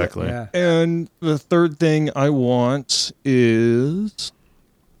 Exactly. Yeah. And the third thing I want is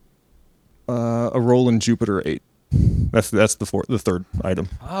a Roland Jupiter 8. That's the third item.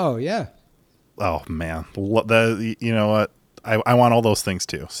 Oh yeah. Oh man, you know what? I want all those things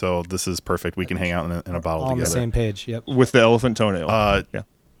too. So this is perfect. We can hang out in a bottle all together. on the same page. Yep. With the elephant toenail. Yeah.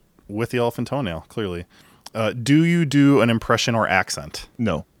 With the elephant toenail, clearly. Do you do an impression or accent?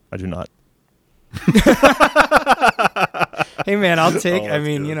 No, I do not. Hey man, I'll take. Oh, I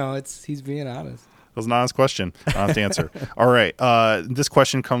mean, good. he's being honest. That was an honest question. Honest answer. All right. This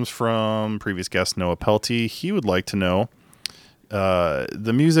question comes from previous guest Noah Pelty. He would like to know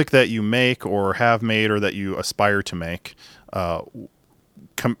the music that you make or have made or that you aspire to make.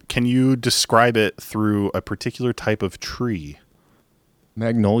 Can you describe it through a particular type of tree?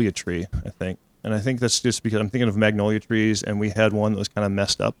 Magnolia tree, I think. And I think that's just because I'm thinking of magnolia trees, and we had one that was kind of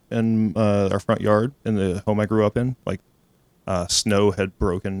messed up in our front yard in the home I grew up in. Like snow had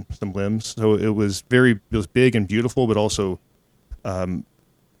broken some limbs, so it was big and beautiful, but also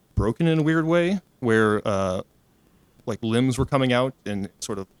broken in a weird way, where like limbs were coming out in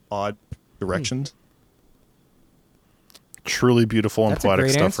sort of odd directions. Truly beautiful and That's a poetic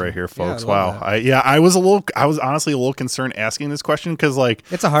great stuff answer. right here, Yeah, I folks. love Wow. that. I was honestly a little concerned asking this question because, like,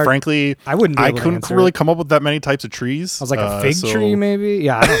 It's a hard. frankly, I wouldn't. Be I able to couldn't answer really it. come up with that many types of trees. I was like a fig tree, maybe.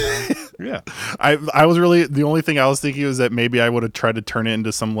 Yeah, I don't know. Yeah. I was really, the only thing I was thinking was that maybe I would have tried to turn it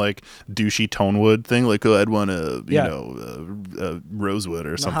into some like douchey tonewood thing, like, oh, I'd want a rosewood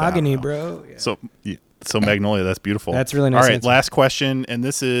or something. I don't Mahogany, know. bro. Yeah. So magnolia, that's beautiful. That's really nice All right, answer. last question, and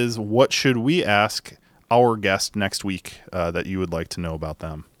this is: what should we ask our guest next week that you would like to know about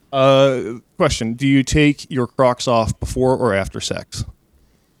them? Question: do you take your Crocs off before or after sex?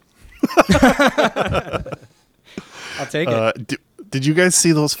 I'll take it. Did you guys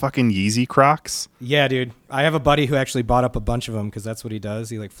see those fucking Yeezy Crocs? Yeah, dude. I have a buddy who actually bought up a bunch of them because that's what he does.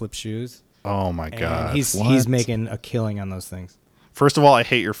 He like flips shoes. Oh my god! And he's What? making a killing on those things. First of all, I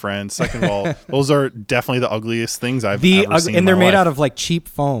hate your friend. Second of all, those are definitely the ugliest things I've ever seen. And they're in my made life. out of like cheap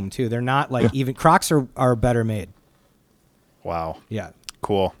foam too. They're not like even Crocs are better made. Wow. Yeah.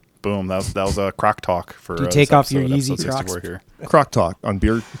 Cool. Boom. That was a Croc talk for. Do you take this off your episode, Yeezy episode Crocs? 64 here. Croc Talk on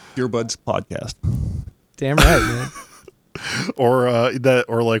Beer Buds podcast. Damn right, man.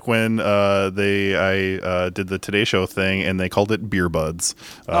 Or like when I did the Today Show thing and they called it Beer Buds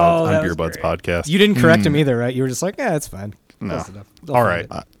on that Beer was Buds great. podcast. You didn't correct him either, right? You were just like, yeah, it's fine. No. Close enough. They'll All find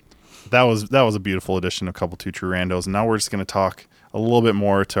right. it. That was a beautiful edition of Couple Two True Randos. And now we're just going to talk a little bit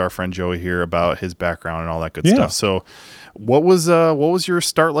more to our friend Joey here about his background and all that good stuff. So what was your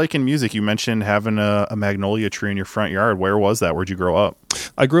start like in music? You mentioned having a magnolia tree in your front yard. Where was that? Where'd you grow up?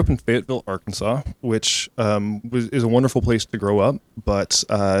 I grew up in Fayetteville, Arkansas, which is a wonderful place to grow up, but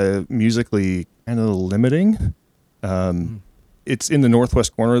musically kind of limiting. It's in the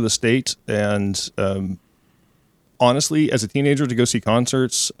northwest corner of the state, and honestly, as a teenager to go see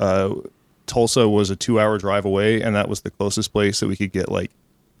concerts, Tulsa was a 2-hour drive away, and that was the closest place that we could get like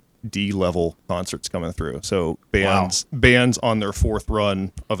D-level concerts coming through. So bands on their fourth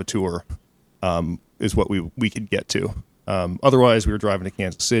run of a tour is what we could get to. Otherwise, we were driving to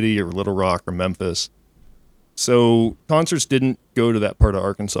Kansas City or Little Rock or Memphis. So concerts didn't go to that part of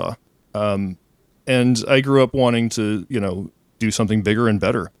Arkansas. And I grew up wanting to, do something bigger and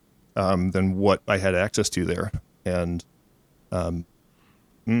better than what I had access to there. And,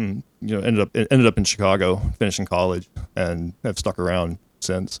 ended up in Chicago, finishing college, and have stuck around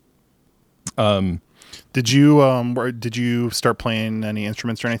since. Did you start playing any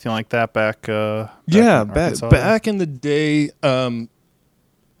instruments or anything like that back in Arkansas? Back in the day.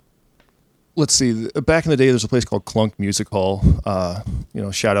 Let's see. Back in the day, there's a place called Clunk Music Hall.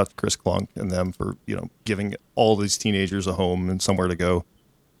 Shout out to Chris Clunk and them for giving all these teenagers a home and somewhere to go.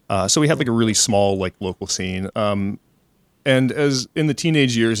 So we had like a really small like local scene. And as in the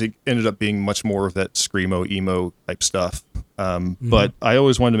teenage years, it ended up being much more of that screamo, emo type stuff. But I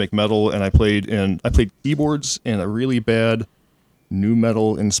always wanted to make metal, and I played keyboards in a really bad nu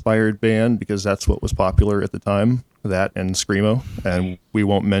metal inspired band because that's what was popular at the time. That and screamo, and we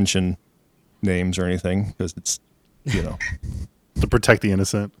won't mention names or anything because it's to protect the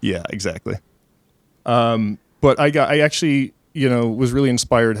innocent. Yeah, exactly. But I actually was really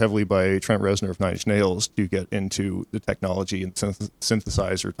inspired heavily by Trent Reznor of Nine Inch Nails to get into the technology and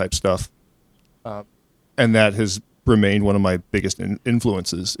synthesizer type stuff. And that has remained one of my biggest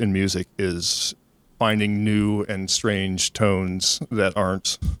influences in music is finding new and strange tones that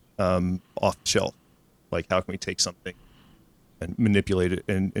aren't off the shelf. Like how can we take something and manipulate it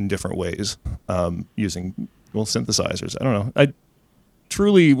in different ways using synthesizers. I don't know. I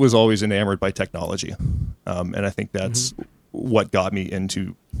truly was always enamored by technology. And I think that's what got me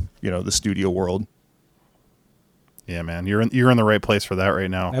into, the studio world. Yeah, man, you're in the right place for that right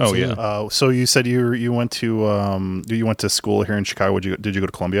now. Absolutely. Oh yeah. So you said you went to school here in Chicago. Did you go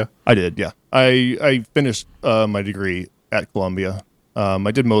to Columbia? I did. Yeah. I finished my degree at Columbia.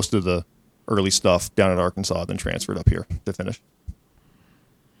 I did most of the early stuff down at Arkansas, then transferred up here to finish.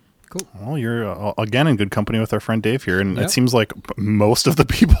 Cool. Well, you're again in good company with our friend Dave here, and it seems like most of the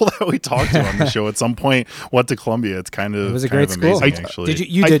people that we talked to on the show at some point went to Columbia. It's it was a great school. Amazing,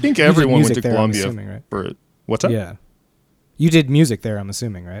 actually. I think everyone went to Columbia. Assuming, right? For what's that? Yeah, you did music there. I'm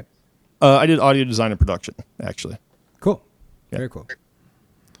assuming, right? I did audio design and production, actually. Cool. Yeah. Very cool.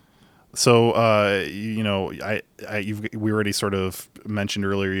 So, we already sort of mentioned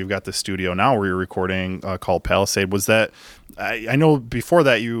earlier, you've got the studio now where you're recording called Palisade. Was that, I know before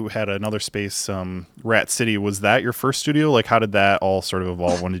that you had another space, Rat City. Was that your first studio? Like, how did that all sort of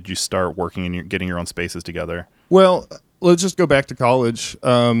evolve? When did you start working and getting your own spaces together? Well, let's just go back to college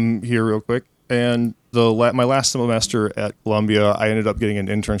here real quick. And my last semester at Columbia, I ended up getting an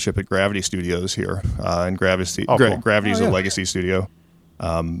internship at Gravity Studios here. And Gravity is a legacy studio.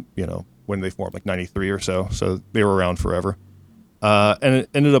 When they formed, like 93 or so. So they were around forever. And it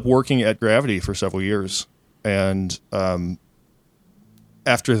ended up working at Gravity for several years. And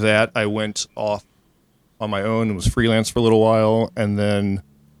after that, I went off on my own and was freelance for a little while. And then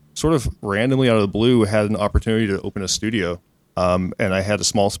sort of randomly out of the blue, had an opportunity to open a studio. And I had a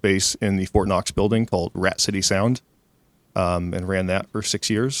small space in the Fort Knox building called Rat City Sound. And ran that for 6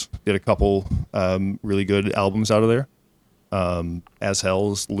 years. Did a couple really good albums out of there. As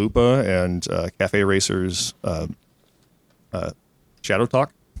Hell's Lupa and Cafe Racers Shadow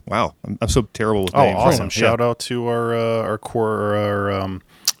Talk. Wow, I'm so terrible with names. Oh, awesome! Shout out to our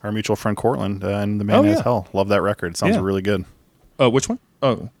mutual friend Cortland and the Man As Hell. Love that record. Sounds really good. Which one?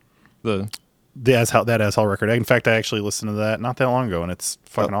 Oh, the As Hell record. In fact, I actually listened to that not that long ago, and it's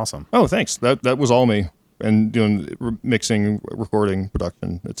fucking awesome. Oh, thanks. That was all me, and doing mixing, recording,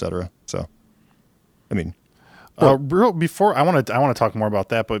 production, etc. So, I mean. Before I want to talk more about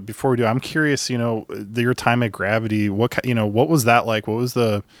that, but before we do, I'm curious. Your time at Gravity. What was that like?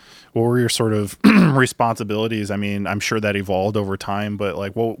 What were your sort of responsibilities? I mean, I'm sure that evolved over time, but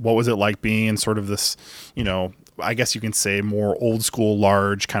like, what was it like being in sort of this, I guess you can say more old school,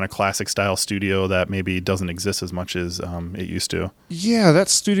 large kind of classic style studio that maybe doesn't exist as much as it used to? Yeah, that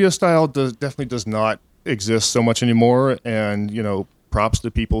studio style definitely does not exist so much anymore, and props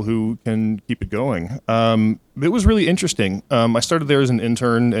to people who can keep it going. It was really interesting. I started there as an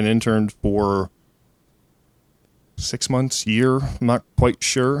intern and interned for 6 months, year, I'm not quite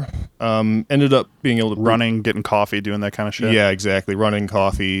sure. Ended up being able to... getting coffee, doing that kind of shit? Yeah, exactly. Running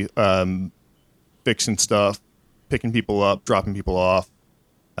coffee, fixing stuff, picking people up, dropping people off,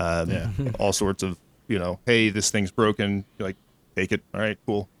 all sorts of, hey, this thing's broken. You're like, take it. All right,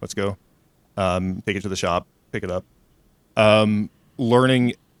 cool, let's go. Take it to the shop, pick it up.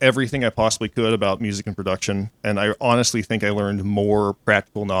 Learning everything I possibly could about music and production. And I honestly think I learned more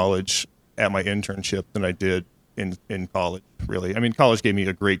practical knowledge at my internship than I did in college, really. I mean, college gave me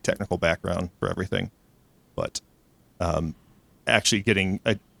a great technical background for everything. But actually getting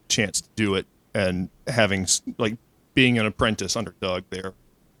a chance to do it and having, like, being an apprentice under Doug there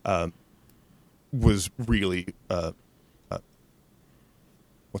was really, what's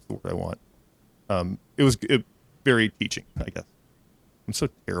the word I want? It was very teaching, I guess. I'm so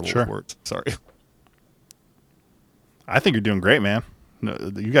terrible with words. Sorry. I think you're doing great, man. No,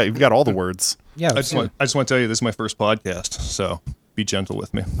 you've got all the words. Yeah. I just want to tell you this is my first podcast, so be gentle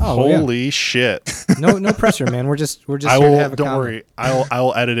with me. Oh, holy shit! No pressure, man. We're just here to have a Don't worry.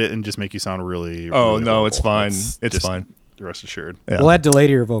 I'll edit it and just make you sound really. Oh really no, horrible. it's fine. It's fine. Rest assured. Yeah. We'll add delay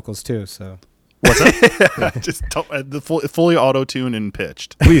to your vocals too. So what's that? Just fully auto tuned and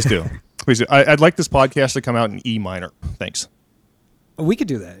pitched. Please do. Please do. I'd like this podcast to come out in E minor. Thanks. We could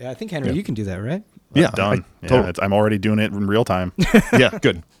do that. Yeah, I think Henry, you can do that, right? Done. I'm already doing it in real time. Yeah,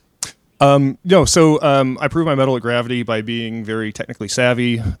 good. I proved my mettle at Gravity by being very technically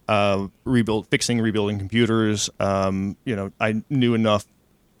savvy, rebuilding computers. I knew enough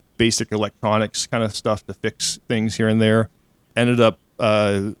basic electronics kind of stuff to fix things here and there. Ended up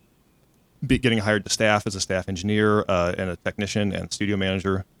getting hired to staff as a staff engineer and a technician and studio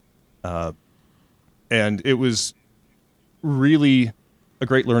manager. And it was really a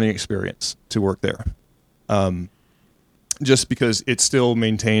great learning experience to work there. Just because it still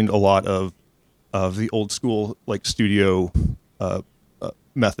maintained a lot of the old school like studio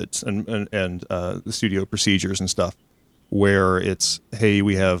methods and the studio procedures and stuff, where it's, hey,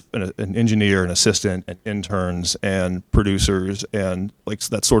 we have an engineer, an assistant, and interns and producers, and like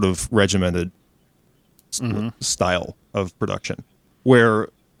that sort of regimented style of production, where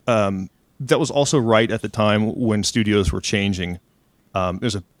that was also right at the time when studios were changing.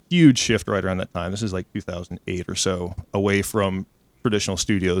 There's a huge shift right around that time. This is like 2008 or so, away from traditional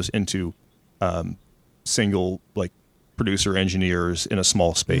studios into single like producer engineers in a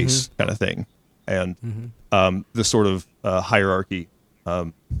small space kind of thing. And the sort of hierarchy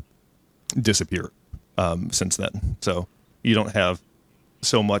disappeared since then. So you don't have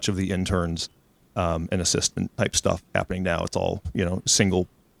so much of the interns and assistant type stuff happening now. It's all, single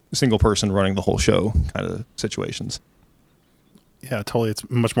person running the whole show kind of situations. Yeah, totally. It's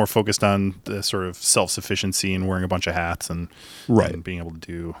much more focused on the sort of self-sufficiency and wearing a bunch of hats and being able to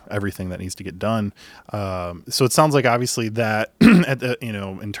do everything that needs to get done. So it sounds like obviously that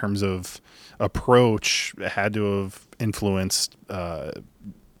in terms of approach, it had to have influenced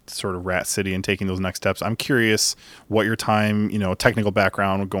sort of Rat City and taking those next steps. I'm curious what your time, technical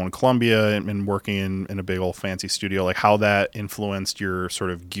background going to Columbia and working in a big old fancy studio, like how that influenced your sort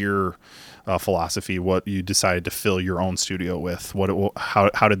of gear philosophy, what you decided to fill your own studio with,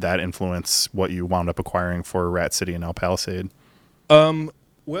 how did that influence what you wound up acquiring for Rat City and now Palisade?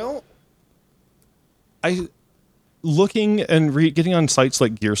 Well, I looking and getting on sites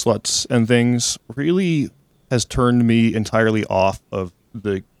like Gearsluts and things really has turned me entirely off of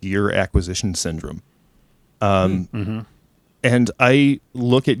the gear acquisition syndrome. And I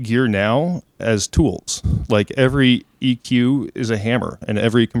look at gear now as tools. Like every EQ is a hammer and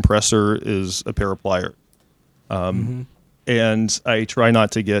every compressor is a pair of pliers. And I try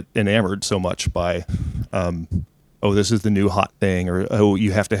not to get enamored so much by, this is the new hot thing, or, oh,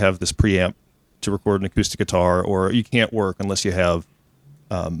 you have to have this preamp to record an acoustic guitar, or you can't work unless you have,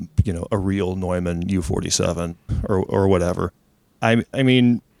 a real Neumann U47 or whatever. I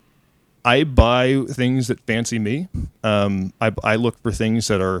mean, I buy things that fancy me. I look for things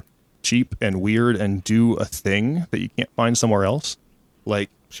that are cheap and weird and do a thing that you can't find somewhere else. Like,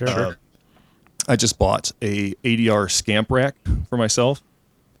 I just bought a ADR Scamp Rack for myself,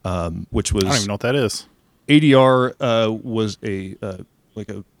 which was... I don't even know what that is. ADR was a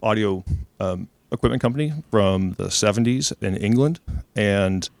audio equipment company from the 70s in England.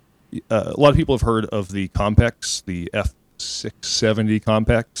 And a lot of people have heard of the Compex, the F670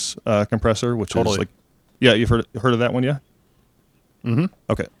 Compex compressor, which is like... Yeah, you've heard of that one, yeah? Mm-hmm.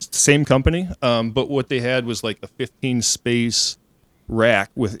 Okay. Same company, but what they had was like a 15-space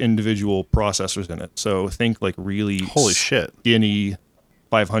rack with individual processors in it. So think like really skinny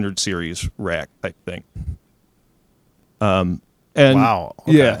 500 series rack type thing. And wow.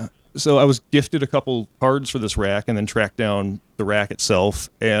 Okay. Yeah. So I was gifted a couple cards for this rack and then tracked down the rack itself,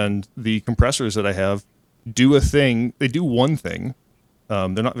 and the compressors that I have do a thing. They do one thing. They're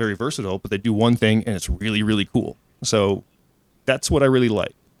not very versatile, but they do one thing, and it's really, really cool. So that's what I really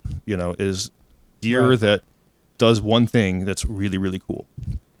like, is gear that does one thing that's really, really cool.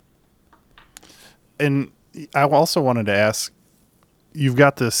 And I also wanted to ask, you've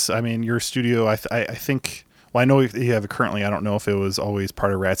got this, your studio, I think, well, I know you have it currently. I don't know if it was always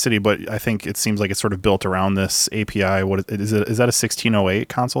part of Rat City, but I think it seems like it's sort of built around this API. What is it? Is that a 1608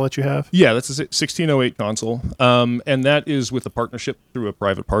 console that you have? Yeah, that's a 1608 console. And that is with a partnership through a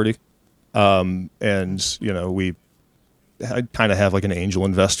private party. And, we kind of have like an angel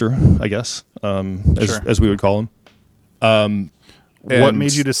investor, I guess, as we would call him. What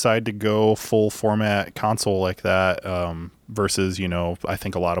made you decide to go full format console like that versus, I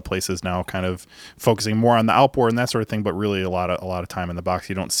think a lot of places now kind of focusing more on the outboard and that sort of thing, but really a lot of time in the box.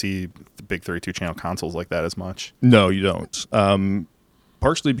 You don't see the big 32 channel consoles like that as much. No, you don't.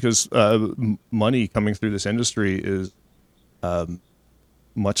 Partially because money coming through this industry is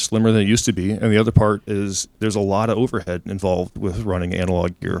much slimmer than it used to be, and the other part is there's a lot of overhead involved with running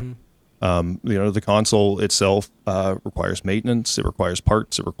analog gear. The console itself requires maintenance, it requires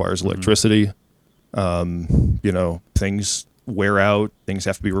parts, it requires electricity. Things wear out, things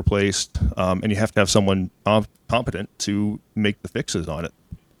have to be replaced, and you have to have someone competent to make the fixes on it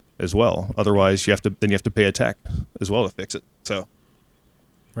as well. Otherwise, you have to pay a tech as well to fix it. So,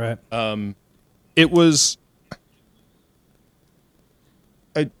 right. It was.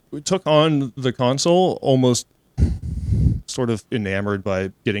 I took on the console almost sort of enamored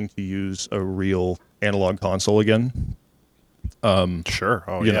by getting to use a real analog console again. Sure.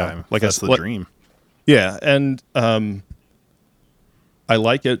 Oh, yeah. Like that's the dream. Yeah. And I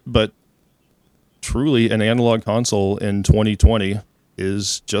like it, but truly an analog console in 2020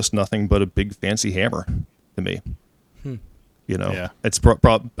 is just nothing but a big fancy hammer to me. It's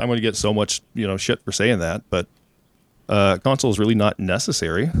I'm going to get so much, shit for saying that, but console is really not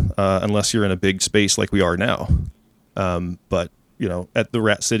necessary unless you're in a big space like we are now. But at the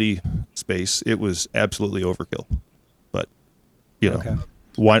Rat City space, it was absolutely overkill. But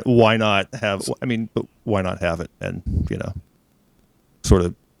why not have? But why not have it and sort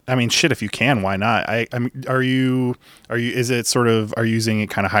of I mean, shit, if you can, why not? I mean, are you, is it sort of, are you using it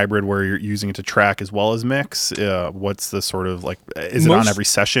kind of hybrid where you're using it to track as well as mix? What's the sort of like, is it on every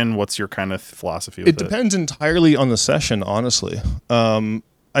session? What's your kind of philosophy with it? It depends entirely on the session, honestly. I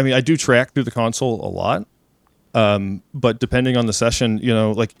mean, I do track through the console a lot. But depending on the session, you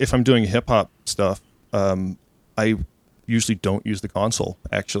know, like if I'm doing hip hop stuff, I usually don't use the console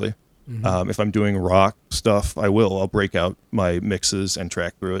actually. Mm-hmm. If I'm doing rock stuff, I'll break out my mixes and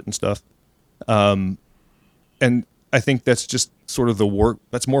track through it and stuff. And I think that's just sort of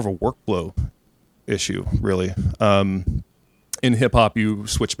that's more of a workflow issue, really. In hip hop, you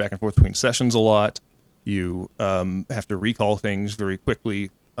switch back and forth between sessions a lot. You have to recall things very quickly.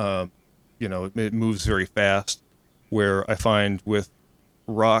 You know, it moves very fast, where I find with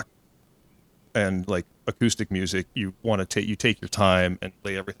rock and like acoustic music, you take your time and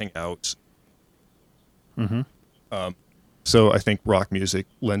lay everything out. Mm-hmm. So I think rock music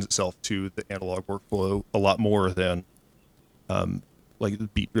lends itself to the analog workflow a lot more than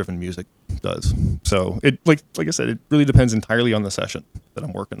like beat-driven music does. So it like I said, it really depends entirely on the session that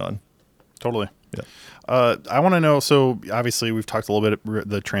I'm working on. Totally. Yeah. I want to know, so obviously we've talked a little bit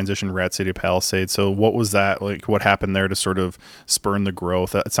the transition Rat City to Palisade. So what was that like? What happened there to sort of spurn the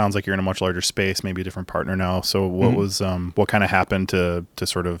growth? It sounds like you're in a much larger space, maybe a different partner now. So what was what kind of happened to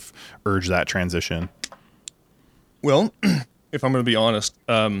sort of urge that transition? Well, if I'm going to be honest,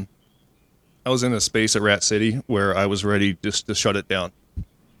 I was in a space at Rat City where I was ready just to shut it down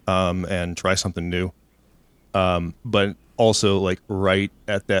and try something new. But also, like right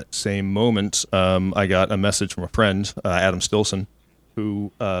at that same moment, I got a message from a friend, Adam Stilson,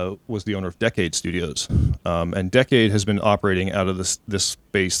 who was the owner of Decade Studios. And Decade has been operating out of this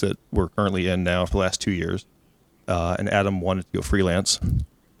space that we're currently in now for the last 2 years. And Adam wanted to go freelance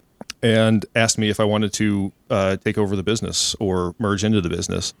and asked me if I wanted to take over the business or merge into the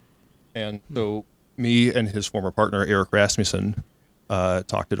business. And so me and his former partner, Eric Rasmussen,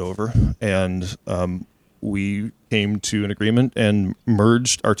 talked it over, and we came to an agreement and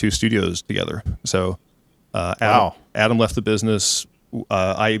merged our two studios together. So Adam left the business.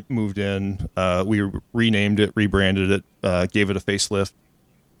 I moved in. We renamed it, rebranded it, gave it a facelift,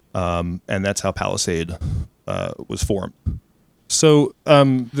 and that's how Palisade was formed. So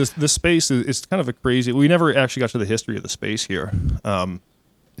this space is kind of a crazy. We never actually got to the history of the space here.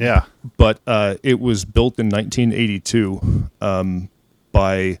 Yeah, but it was built in 1982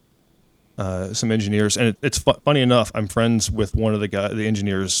 by some engineers, and it's funny enough. I'm friends with one of the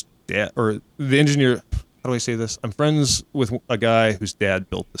engineer's dad, or the engineer. How do I say this? I'm friends with a guy whose dad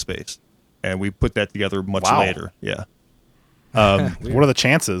built the space, and we put that together much later. Yeah. What are the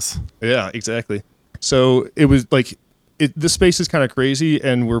chances? Yeah, exactly. So it was like. This space is kind of crazy,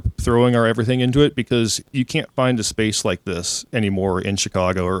 and we're throwing our everything into it because you can't find a space like this anymore in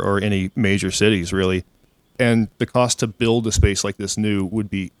Chicago or any major cities, really. And the cost to build a space like this new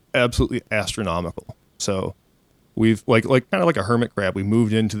would be absolutely astronomical. So we've like kind of like a hermit crab. We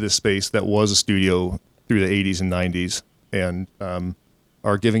moved into this space that was a studio through the 80s and 90s, and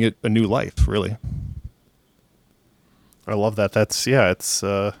are giving it a new life, really. I love that. It's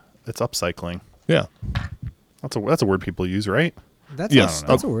upcycling. Yeah. That's a word people use, right? That's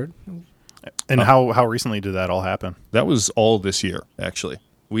a word. And how recently did that all happen? That was all this year, actually.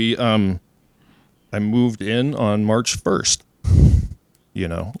 We I moved in on March 1st. You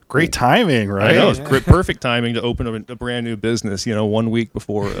know, great timing, right? I know, it's perfect timing to open a brand new business. 1 week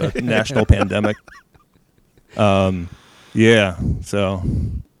before a national pandemic. Yeah. So.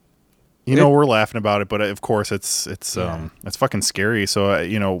 We're laughing about it, but of course it's fucking scary. So,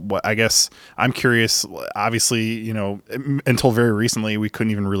 I guess I'm curious, obviously, until very recently, we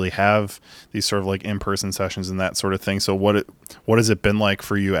couldn't even really have these sort of like in-person sessions and that sort of thing. So what has it been like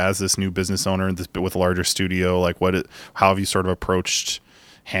for you as this new business owner with a larger studio? Like how have you sort of approached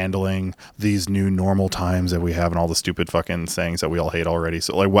handling these new normal times that we have and all the stupid fucking sayings that we all hate already?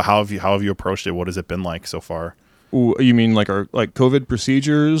 So like, how have you approached it? What has it been like so far? You mean like our COVID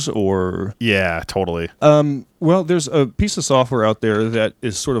procedures, or? Yeah, totally. Well, there's a piece of software out there that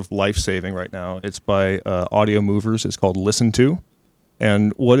is sort of life-saving right now. It's by Audio Movers. It's called Listen To.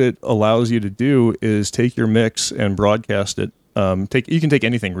 And what it allows you to do is take your mix and broadcast it. You can take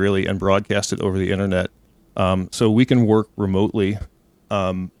anything really and broadcast it over the internet. So we can work remotely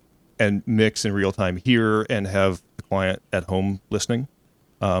and mix in real time here and have the client at home listening.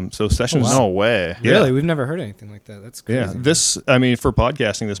 So sessions. No way. Yeah. Really? We've never heard anything like that. That's crazy. Yeah. For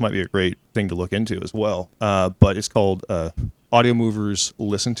podcasting, this might be a great thing to look into as well. But it's called Audio Movers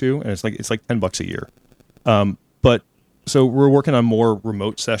Listen To, and it's like $10 a year. But so we're working on more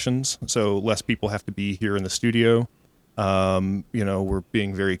remote sessions, so less people have to be here in the studio. We're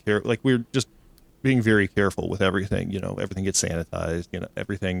being very careful. Like, we're just being very careful with everything. Everything gets sanitized.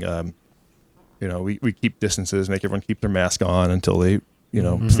 Everything. We keep distances, make everyone keep their mask on until they,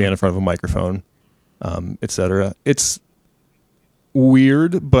 stand in front of a microphone, etc. It's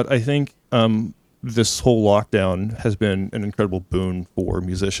weird, but I think this whole lockdown has been an incredible boon for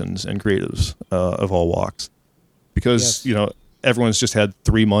musicians and creatives of all walks, because everyone's just had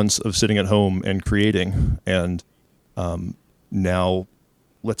 3 months of sitting at home and creating, and now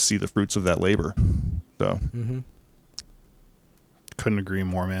let's see the fruits of that labor. So. Couldn't agree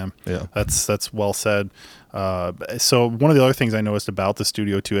more, man. Yeah, that's well said. So one of the other things I noticed about the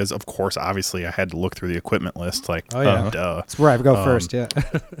studio too is, of course, obviously I had to look through the equipment list. Like, duh. That's where I go first. Yeah,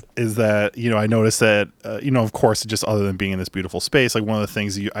 is that I noticed that of course, just other than being in this beautiful space, like one of the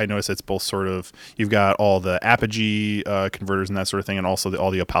things I noticed, it's both sort of, you've got all the Apogee converters and that sort of thing, and also all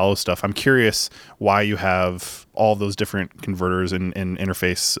the Apollo stuff. I'm curious why you have all those different converters and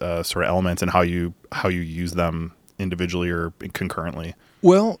interface sort of elements, and how you use them individually or concurrently.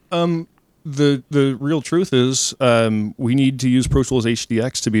 Well, the real truth is we need to use Pro Tools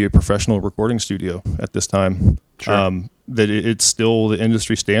HDX to be a professional recording studio at this time. Sure. That it's still the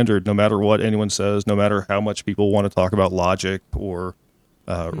industry standard, no matter what anyone says, no matter how much people want to talk about Logic or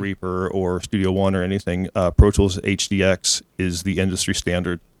Reaper or Studio One or anything. Pro Tools HDX is the industry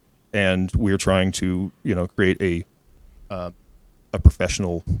standard, and we're trying to create a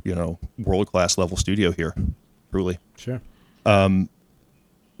professional world-class level studio here. Truly. Sure.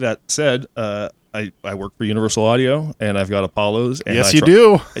 That said, I work for Universal Audio, and I've got Apollos. And yes, you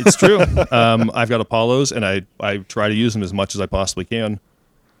do. It's true. I've got Apollos, and I try to use them as much as I possibly can.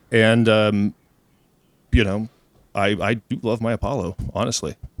 And I do love my Apollo,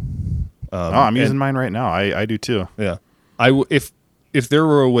 honestly. I'm using mine right now. I do too. Yeah. If there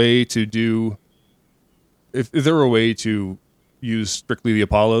were a way to do, if there were a way to use strictly the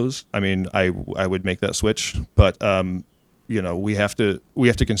Apollos, I mean, I would make that switch, but we have to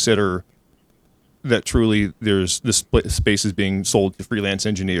consider that truly there's this space is being sold to freelance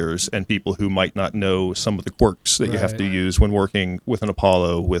engineers and people who might not know some of the quirks that you have to use when working with an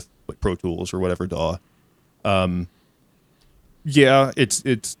Apollo with Pro Tools or whatever DAW.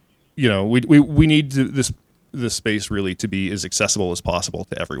 It's we need this space really to be as accessible as possible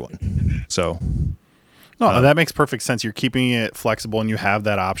to everyone. So. No, that makes perfect sense. You're keeping it flexible and you have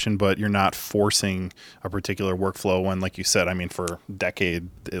that option, but you're not forcing a particular workflow when, like you said, I mean, for a decade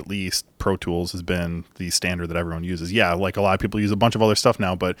at least, Pro Tools has been the standard that everyone uses. Yeah, like a lot of people use a bunch of other stuff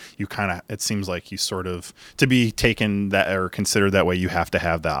now, but you kind of, it seems like you sort of, to be taken that or considered that way, you have to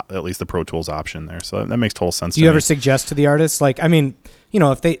have that, at least the Pro Tools option there. So that makes total sense. Do you ever suggest to the artists, like, I mean,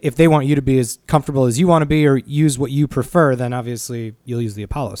 if they want you to be as comfortable as you want to be or use what you prefer, then obviously you'll use the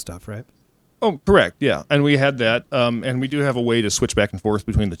Apollo stuff, right? Oh, correct. Yeah. And we had that. And we do have a way to switch back and forth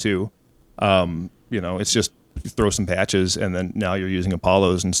between the two. It's just you throw some patches and then now you're using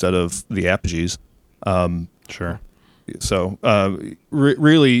Apollos instead of the Apogees. Sure. So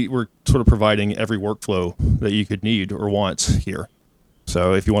really, we're sort of providing every workflow that you could need or want here.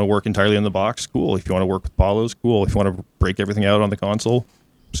 So if you want to work entirely in the box, cool. If you want to work with Apollos, cool. If you want to break everything out on the console,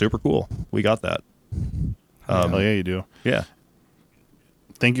 super cool. We got that. Hell yeah, you do. Yeah.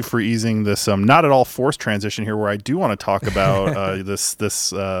 Thank you for easing this not at all forced transition here, where I do want to talk about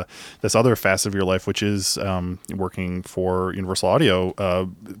this other facet of your life, which is working for Universal Audio,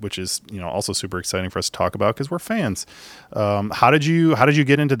 which is also super exciting for us to talk about because we're fans. How did you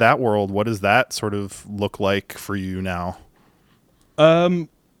get into that world? What does that sort of look like for you now?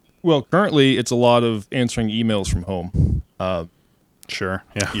 Well, currently it's a lot of answering emails from home. Sure.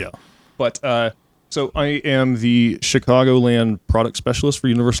 Yeah. Yeah. But so I am the Chicagoland product specialist for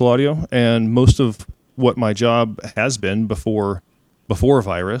Universal Audio, and most of what my job has been before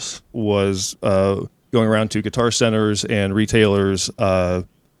Virus was going around to guitar centers and retailers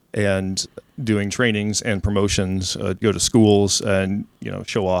and doing trainings and promotions, go to schools and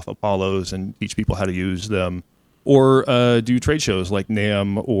show off Apollos and teach people how to use them, or do trade shows like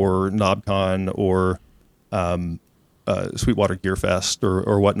NAMM or KnobCon or Sweetwater Gear Fest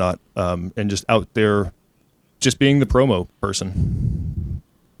or whatnot, and just out there, just being the promo person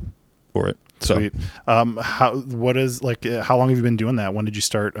for it. Sweet. How long have you been doing that? When did you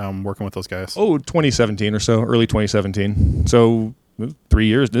start working with those guys? 2017 or so, early 2017. So 3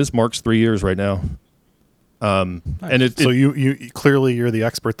 years. This marks 3 years right now. Nice. And so you clearly you're the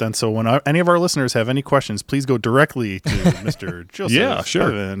expert then. So when any of our listeners have any questions, please go directly to Mr. Joseph. Yeah,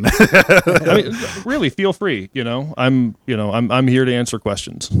 sure. Evan. I mean, really, feel free. I'm here to answer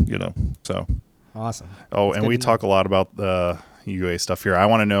questions. So awesome. Oh, and we talk a lot about the UA stuff here. I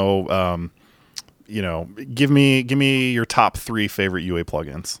want to know, give me your top 3 favorite UA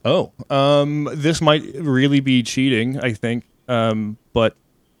plugins. Oh, this might really be cheating, I think. But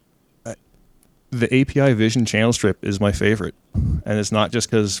the API Vision channel strip is my favorite, and it's not just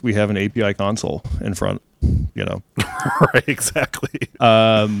because we have an API console in front. Right? Exactly.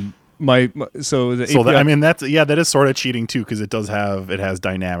 That is sort of cheating too, because it has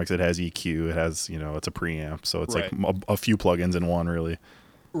dynamics, it has EQ, it has it's a preamp, so it's like a few plugins in one, really.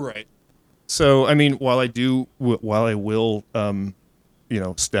 Right. So I mean, while I will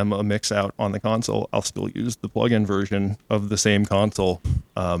stem a mix out on the console, I'll still use the plugin version of the same console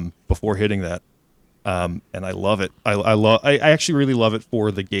before hitting that. And I love it. I actually really love it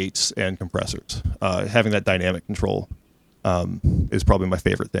for the gates and compressors. Having that dynamic control is probably my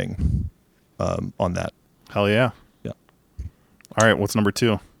favorite thing on that. Hell yeah. Yeah. All right, what's number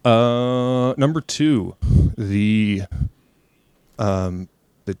 2? Number 2, I'm going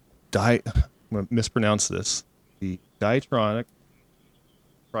to mispronounce this. The Diatronic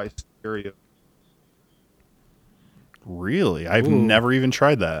Tri-Stereo. Really? I've never even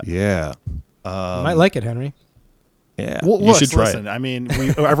tried that. Yeah. You might like it, Henry. Yeah. Well, you should try it. I mean,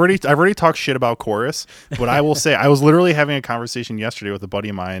 I've already talked shit about Chorus, but I will say I was literally having a conversation yesterday with a buddy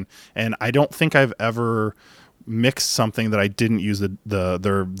of mine, and I don't think I've ever mixed something that I didn't use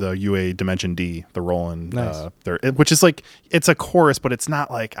the UA Dimension D, the Roland, nice. Which is like, it's a chorus, but it's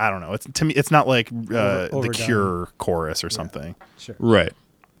not like, I don't know. To me, it's not like the Cure chorus or something. Sure. Right.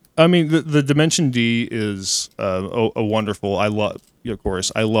 I mean, the Dimension D is a wonderful. I love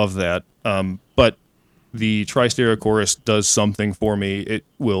chorus. I love that. But the Tri-Stereo chorus does something for me. It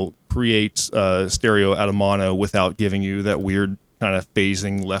will create stereo out of mono without giving you that weird kind of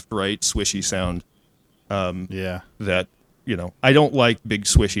phasing left-right swishy sound. That I don't like big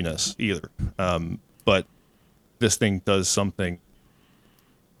swishiness either. But this thing does something.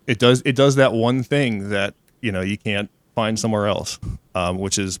 It does that one thing that you can't find somewhere else,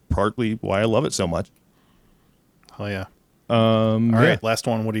 which is partly why I love it so much. Oh yeah. All right, last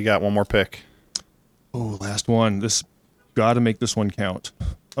one. What do you got? One more pick. Oh, last one. This got to make this one count.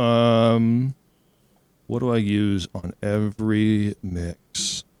 What do I use on every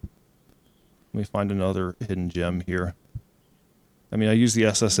mix? Let me find another hidden gem here. I mean, I use the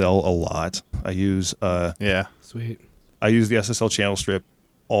SSL a lot. I use Sweet. I use the SSL channel strip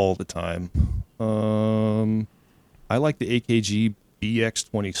all the time. I like the AKG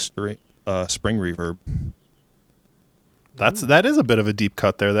BX20 spring reverb. That is a bit of a deep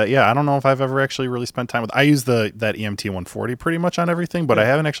cut there. I don't know if I've ever actually really spent time with. I use that EMT 140 pretty much on everything, but I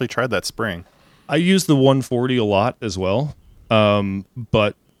haven't actually tried that spring. I use the 140 a lot as well,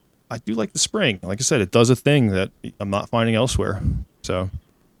 but I do like the spring. Like I said, it does a thing that I'm not finding elsewhere. So,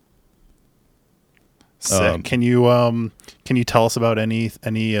 can you tell us about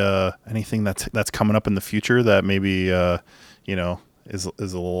anything that's coming up in the future that maybe is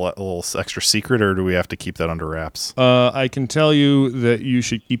a little extra secret, or do we have to keep that under wraps? I can tell you that you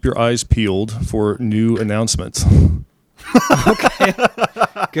should keep your eyes peeled for new announcements. Okay.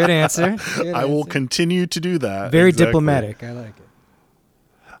 Good answer. I will continue to do that. Very diplomatic. I like it.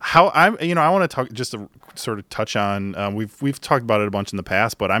 I want to talk, just to sort of touch on, we've talked about it a bunch in the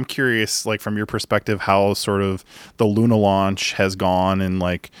past, but I'm curious, like, from your perspective, how sort of the Luna launch has gone, and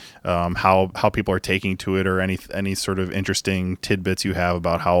like how people are taking to it, or any sort of interesting tidbits you have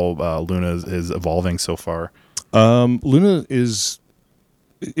about how Luna is evolving so far. Luna it's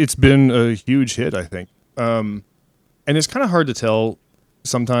been a huge hit, I think. And it's kind of hard to tell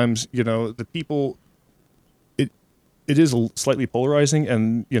sometimes, the people. It is slightly polarizing,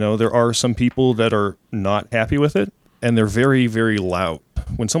 and there are some people that are not happy with it, and they're very, very loud.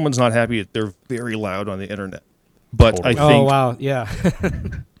 When someone's not happy, they're very loud on the internet. But totally. I think, oh wow, yeah.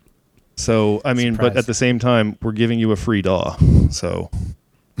 So I mean, Surprise. But at the same time, we're giving you a free DAW, so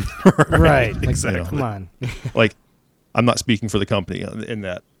right, exactly. Come on. Like, I'm not speaking for the company in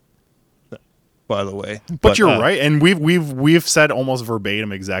that, by the way. But you're right, and we've said almost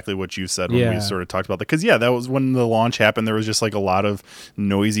verbatim exactly what you said when we sort of talked about that. Because that was when the launch happened. There was just like a lot of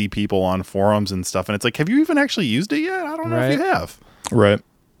noisy people on forums and stuff, and it's like, have you even actually used it yet? I don't know if you have. Right.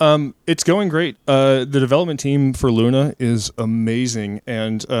 It's going great. The development team for Luna is amazing,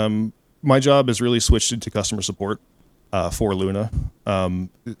 and my job has really switched into customer support for Luna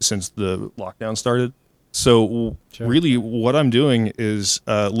since the lockdown started. So really what I'm doing is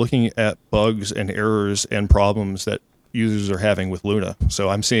looking at bugs and errors and problems that users are having with Luna. So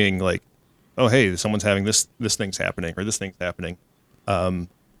I'm seeing like, oh, hey, someone's having this thing's happening, or this thing's happening.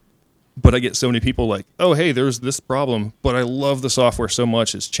 But I get so many people like, oh, hey, there's this problem, but I love the software so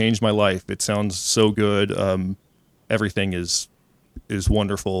much. It's changed my life. It sounds so good. Everything is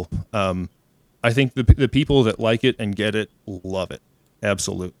wonderful. I think the people that like it and get it love it.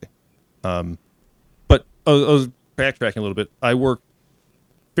 Absolutely. But I was backtracking a little bit. I work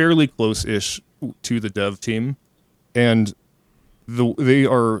fairly close-ish to the dev team, and they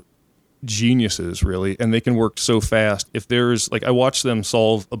are geniuses, really, and they can work so fast. If there's I watched them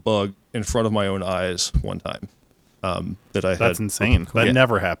solve a bug in front of my own eyes one time. That's insane. That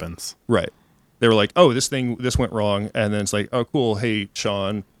never happens. Right. They were like, "Oh, this went wrong," and then it's like, "Oh, cool. Hey,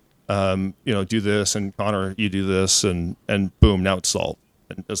 Sean, do this, and Connor, you do this, and boom, now it's solved."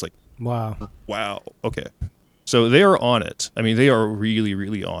 And it's like, wow, okay. So they are on it. I mean, they are really,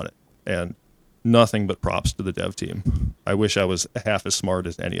 really on it, and nothing but props to the dev team. I wish I was half as smart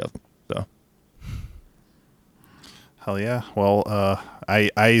as any of them. So. Hell yeah. Well,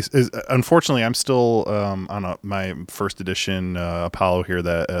 unfortunately, I'm still on my first edition Apollo here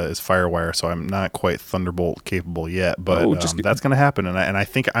that is Firewire, so I'm not quite Thunderbolt capable yet, but that's going to happen. And I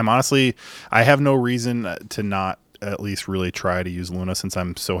think I have no reason to not at least really try to use Luna, since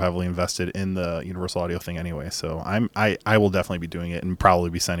I'm so heavily invested in the Universal Audio thing anyway. So I will definitely be doing it and probably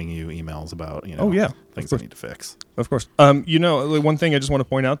be sending you emails about things I need to fix. Of course. One thing I just want to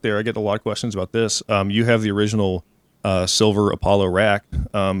point out there, I get a lot of questions about this. You have the original silver Apollo rack.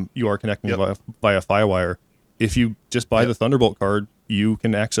 You are connecting via Firewire. If you just buy the Thunderbolt card, you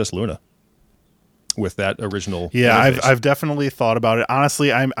can access Luna with that original. Yeah, I've definitely thought about it.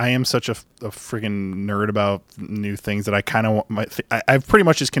 Honestly, I am such a freaking nerd about new things that I kind of I've pretty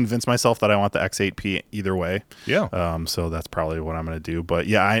much just convinced myself that I want the X8P either way. Yeah. So that's probably what I'm going to do. But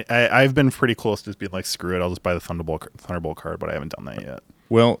yeah, I've been pretty close to just being like, screw it, I'll just buy the Thunderbolt card, but I haven't done that yet.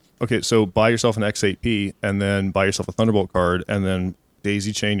 Well, okay, so buy yourself an X8P and then buy yourself a Thunderbolt card and then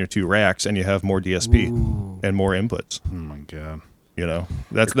daisy chain your two racks and you have more DSP and more inputs. Oh my God.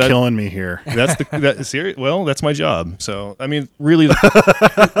 That's killing me here. That's serious. Well, that's my job. So, I mean, really,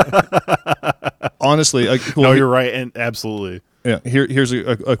 honestly, no, you're right, and absolutely. Yeah. Here's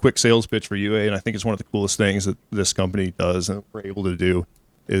a quick sales pitch for UA, and I think it's one of the coolest things that this company does and we're able to do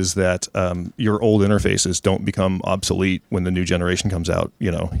is that your old interfaces don't become obsolete when the new generation comes out.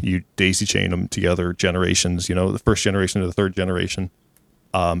 You daisy chain them together, generations. The first generation to the third generation,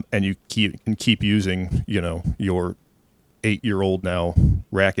 and you can keep using your 8-year-old now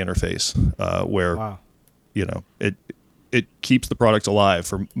rack interface, where it keeps the product alive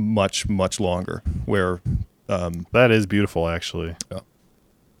for much, much longer. Where that is beautiful, actually. Yeah.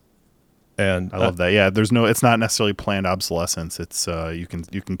 And I love that. Yeah, it's not necessarily planned obsolescence. It's you can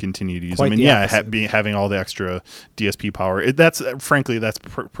continue to use them. And having all the extra DSP power. That's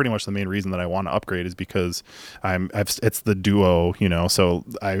pretty much the main reason that I want to upgrade is because it's the Duo, So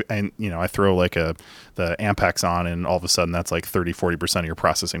I throw like the Ampex on, and all of a sudden that's like 30-40% of your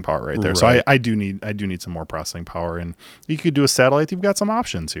processing power right there. Right. So I do need some more processing power, and you could do a satellite. You've got some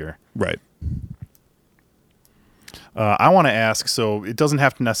options here. Right. I want to ask, so it doesn't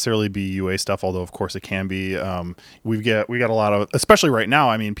have to necessarily be UA stuff, although of course it can be. We got a lot of, especially right now.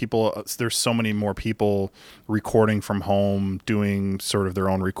 I mean, there's so many more people recording from home, doing sort of their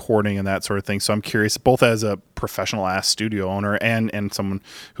own recording and that sort of thing. So I'm curious, both as a professional ass studio owner and someone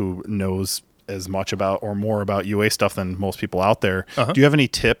who knows as much about or more about UA stuff than most people out there. Do you have any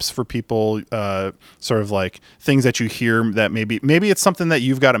tips for people, sort of like things that you hear that maybe it's something that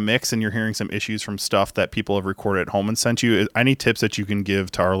you've got to mix and you're hearing some issues from stuff that people have recorded at home and sent you? Any tips that you can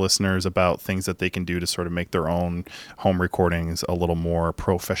give to our listeners about things that they can do to sort of make their own home recordings a little more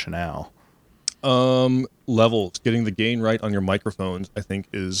professional? Levels, getting the gain right on your microphones, I think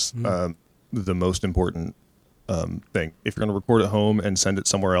is the most important thing. If you're going to record at home and send it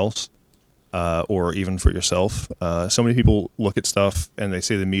somewhere else, or even for yourself. So many people look at stuff and they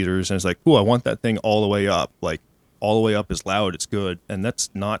say the meters and it's like, "Ooh, I want that thing all the way up." Like all the way up is loud, it's good, and that's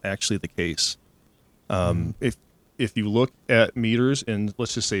not actually the case. If you look at meters in,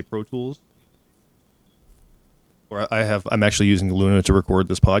 let's just say, Pro Tools, or I'm actually using Luna to record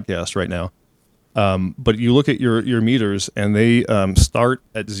this podcast right now. But you look at your meters and they start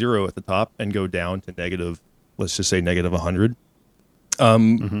at 0 at the top and go down to negative, let's just say negative 100.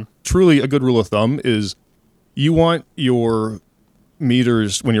 Truly a good rule of thumb is you want your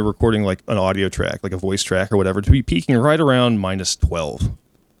meters when you're recording like an audio track, like a voice track or whatever, to be peaking right around minus 12.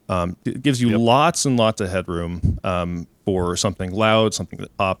 It gives you lots and lots of headroom for something loud, something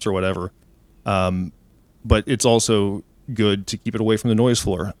that pops or whatever. But it's also good to keep it away from the noise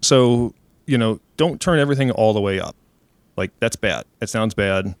floor. So, don't turn everything all the way up. Like, that's bad. It sounds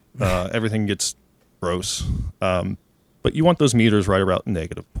bad. Everything gets gross. But you want those meters right around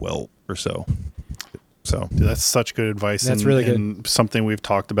negative 12 or so. So dude, that's such good advice. That's really good. And something we've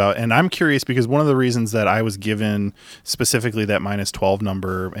talked about. And I'm curious because one of the reasons that I was given specifically that -12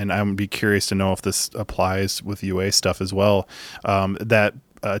 number, and I would be curious to know if this applies with UA stuff as well, that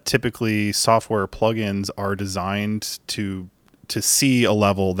typically software plugins are designed to see a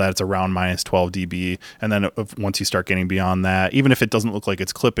level that's around -12 dB. And then once you start getting beyond that, even if it doesn't look like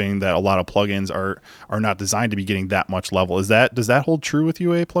it's clipping, that a lot of plugins are not designed to be getting that much level. Does that hold true with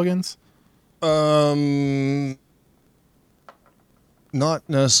UA plugins? Not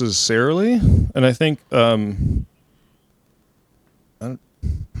necessarily. And I think, I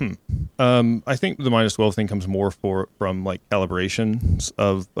think the -12 thing comes more from like calibrations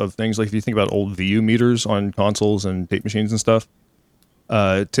of things. Like if you think about old VU meters on consoles and tape machines and stuff,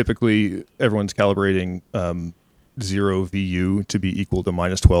 typically everyone's calibrating 0 VU to be equal to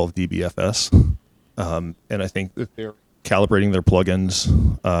 -12 dBFS. And I think that they're calibrating their plugins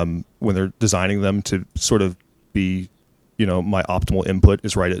when they're designing them to sort of be, my optimal input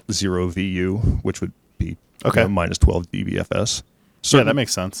is right at 0 VU, which would be -12 dBFS. Yeah, that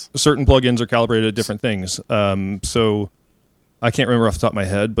makes sense. Certain plugins are calibrated at different things. So I can't remember off the top of my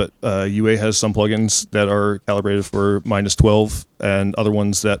head, but UA has some plugins that are calibrated for -12 and other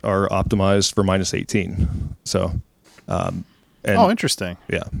ones that are optimized for -18. So, interesting.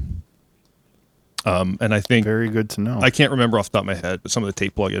 Yeah. And I think very good to know. I can't remember off the top of my head, but some of the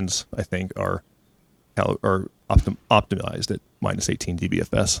tape plugins I think are optimized at -18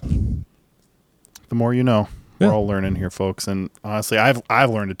 dBFS. The more you know. Yeah. We're all learning here, folks, and honestly, I've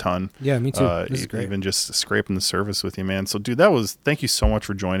learned a ton. Yeah, me too. This is great. Even just scraping the surface with you, man. So, dude, thank you so much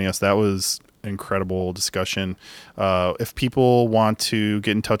for joining us. That was incredible discussion. If people want to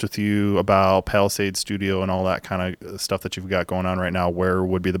get in touch with you about Palisade Studio and all that kind of stuff that you've got going on right now, where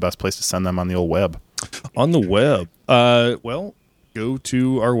would be the best place to send them on the old web? On the web, well, go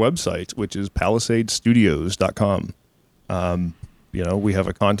to our website, which is palisadestudios.com. We have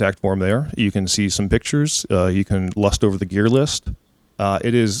a contact form there. You can see some pictures. You can lust over the gear list.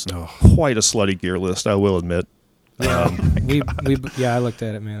 It is quite a slutty gear list, I will admit. I looked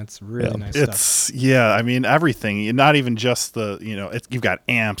at it, man. It's really nice stuff. I mean, everything. Not even just you've got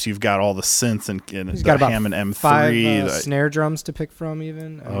amps, you've got all the synths and you've got about Hammond M3. 5 snare drums to pick from,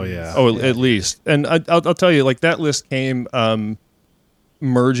 even. At least. And I'll tell you, like that list came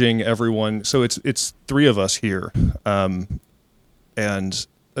merging everyone. So it's 3 of us here. And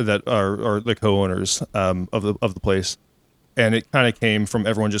that are the co-owners of the place, and it kind of came from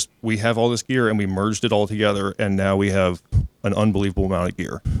everyone. We have all this gear, and we merged it all together, and now we have an unbelievable amount of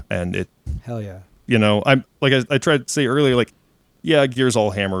gear. And it, hell yeah, I'm like I tried to say earlier, like, yeah, gear's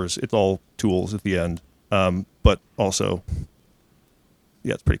all hammers, it's all tools at the end, but also,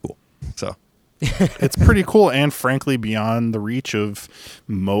 yeah, it's pretty cool. So. It's pretty cool, and frankly beyond the reach of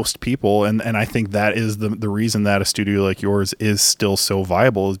most people, and I think that is the reason that a studio like yours is still so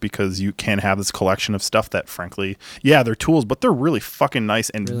viable, is because you can have this collection of stuff that frankly, they're tools, but they're really fucking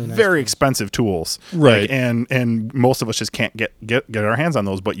nice and really very expensive tools, right? And most of us just can't get our hands on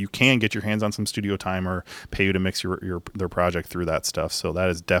those, but you can get your hands on some studio time or pay you to mix their project through that stuff. So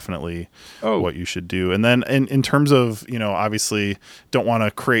that is definitely what you should do. And then in terms of, obviously don't want to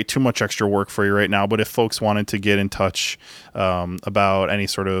create too much extra work for you right now, but if folks wanted to get in touch about any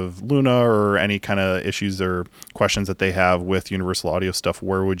sort of Luna or any kind of issues or questions that they have with Universal Audio stuff,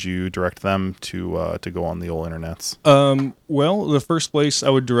 where would you direct them to go on the old internets? Well, the first place I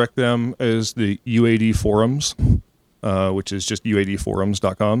would direct them is the UAD forums, which is just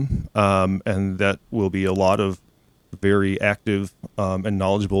uadforums.com, and that will be a lot of very active and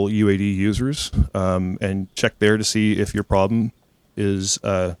knowledgeable UAD users, and check there to see if your problem has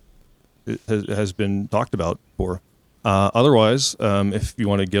been talked about before. Otherwise, if you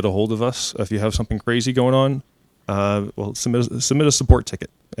want to get a hold of us, if you have something crazy going on, submit a support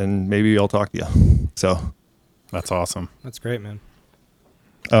ticket, and maybe I'll talk to you. So that's awesome. That's great, man.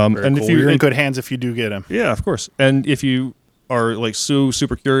 And cool. If you're in good hands, if you do get him, yeah, of course. And if you are like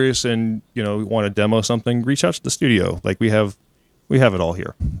super curious and want to demo something, reach out to the studio. Like we have it all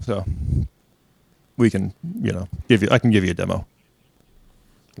here, so we can I can give you a demo.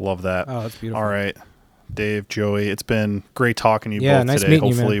 Love that. Oh, that's beautiful. All right, Dave, Joey, it's been great talking to you both nice today.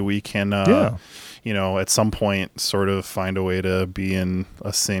 Meeting Hopefully you, man. We can, at some point sort of find a way to be in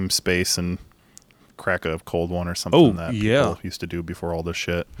a same space and crack a cold one or something that people used to do before all this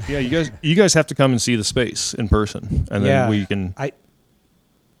shit. Yeah, you guys have to come and see the space in person, and then we can. I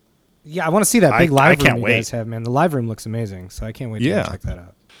want to see that big live room you guys have, man. The live room looks amazing, so I can't wait to check that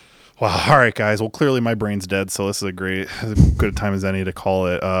out. Wow. All right, guys. Well, clearly my brain's dead, so this is as good a time as any to call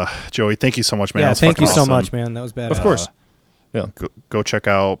it. Joey, thank you so much, man. Yeah, thank you so much, man. That was badass. Of course. Yeah. Go check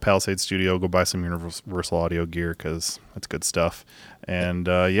out Palisade Studio. Go buy some Universal Audio gear because that's good stuff. And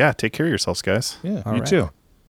take care of yourselves, guys. Yeah, you too.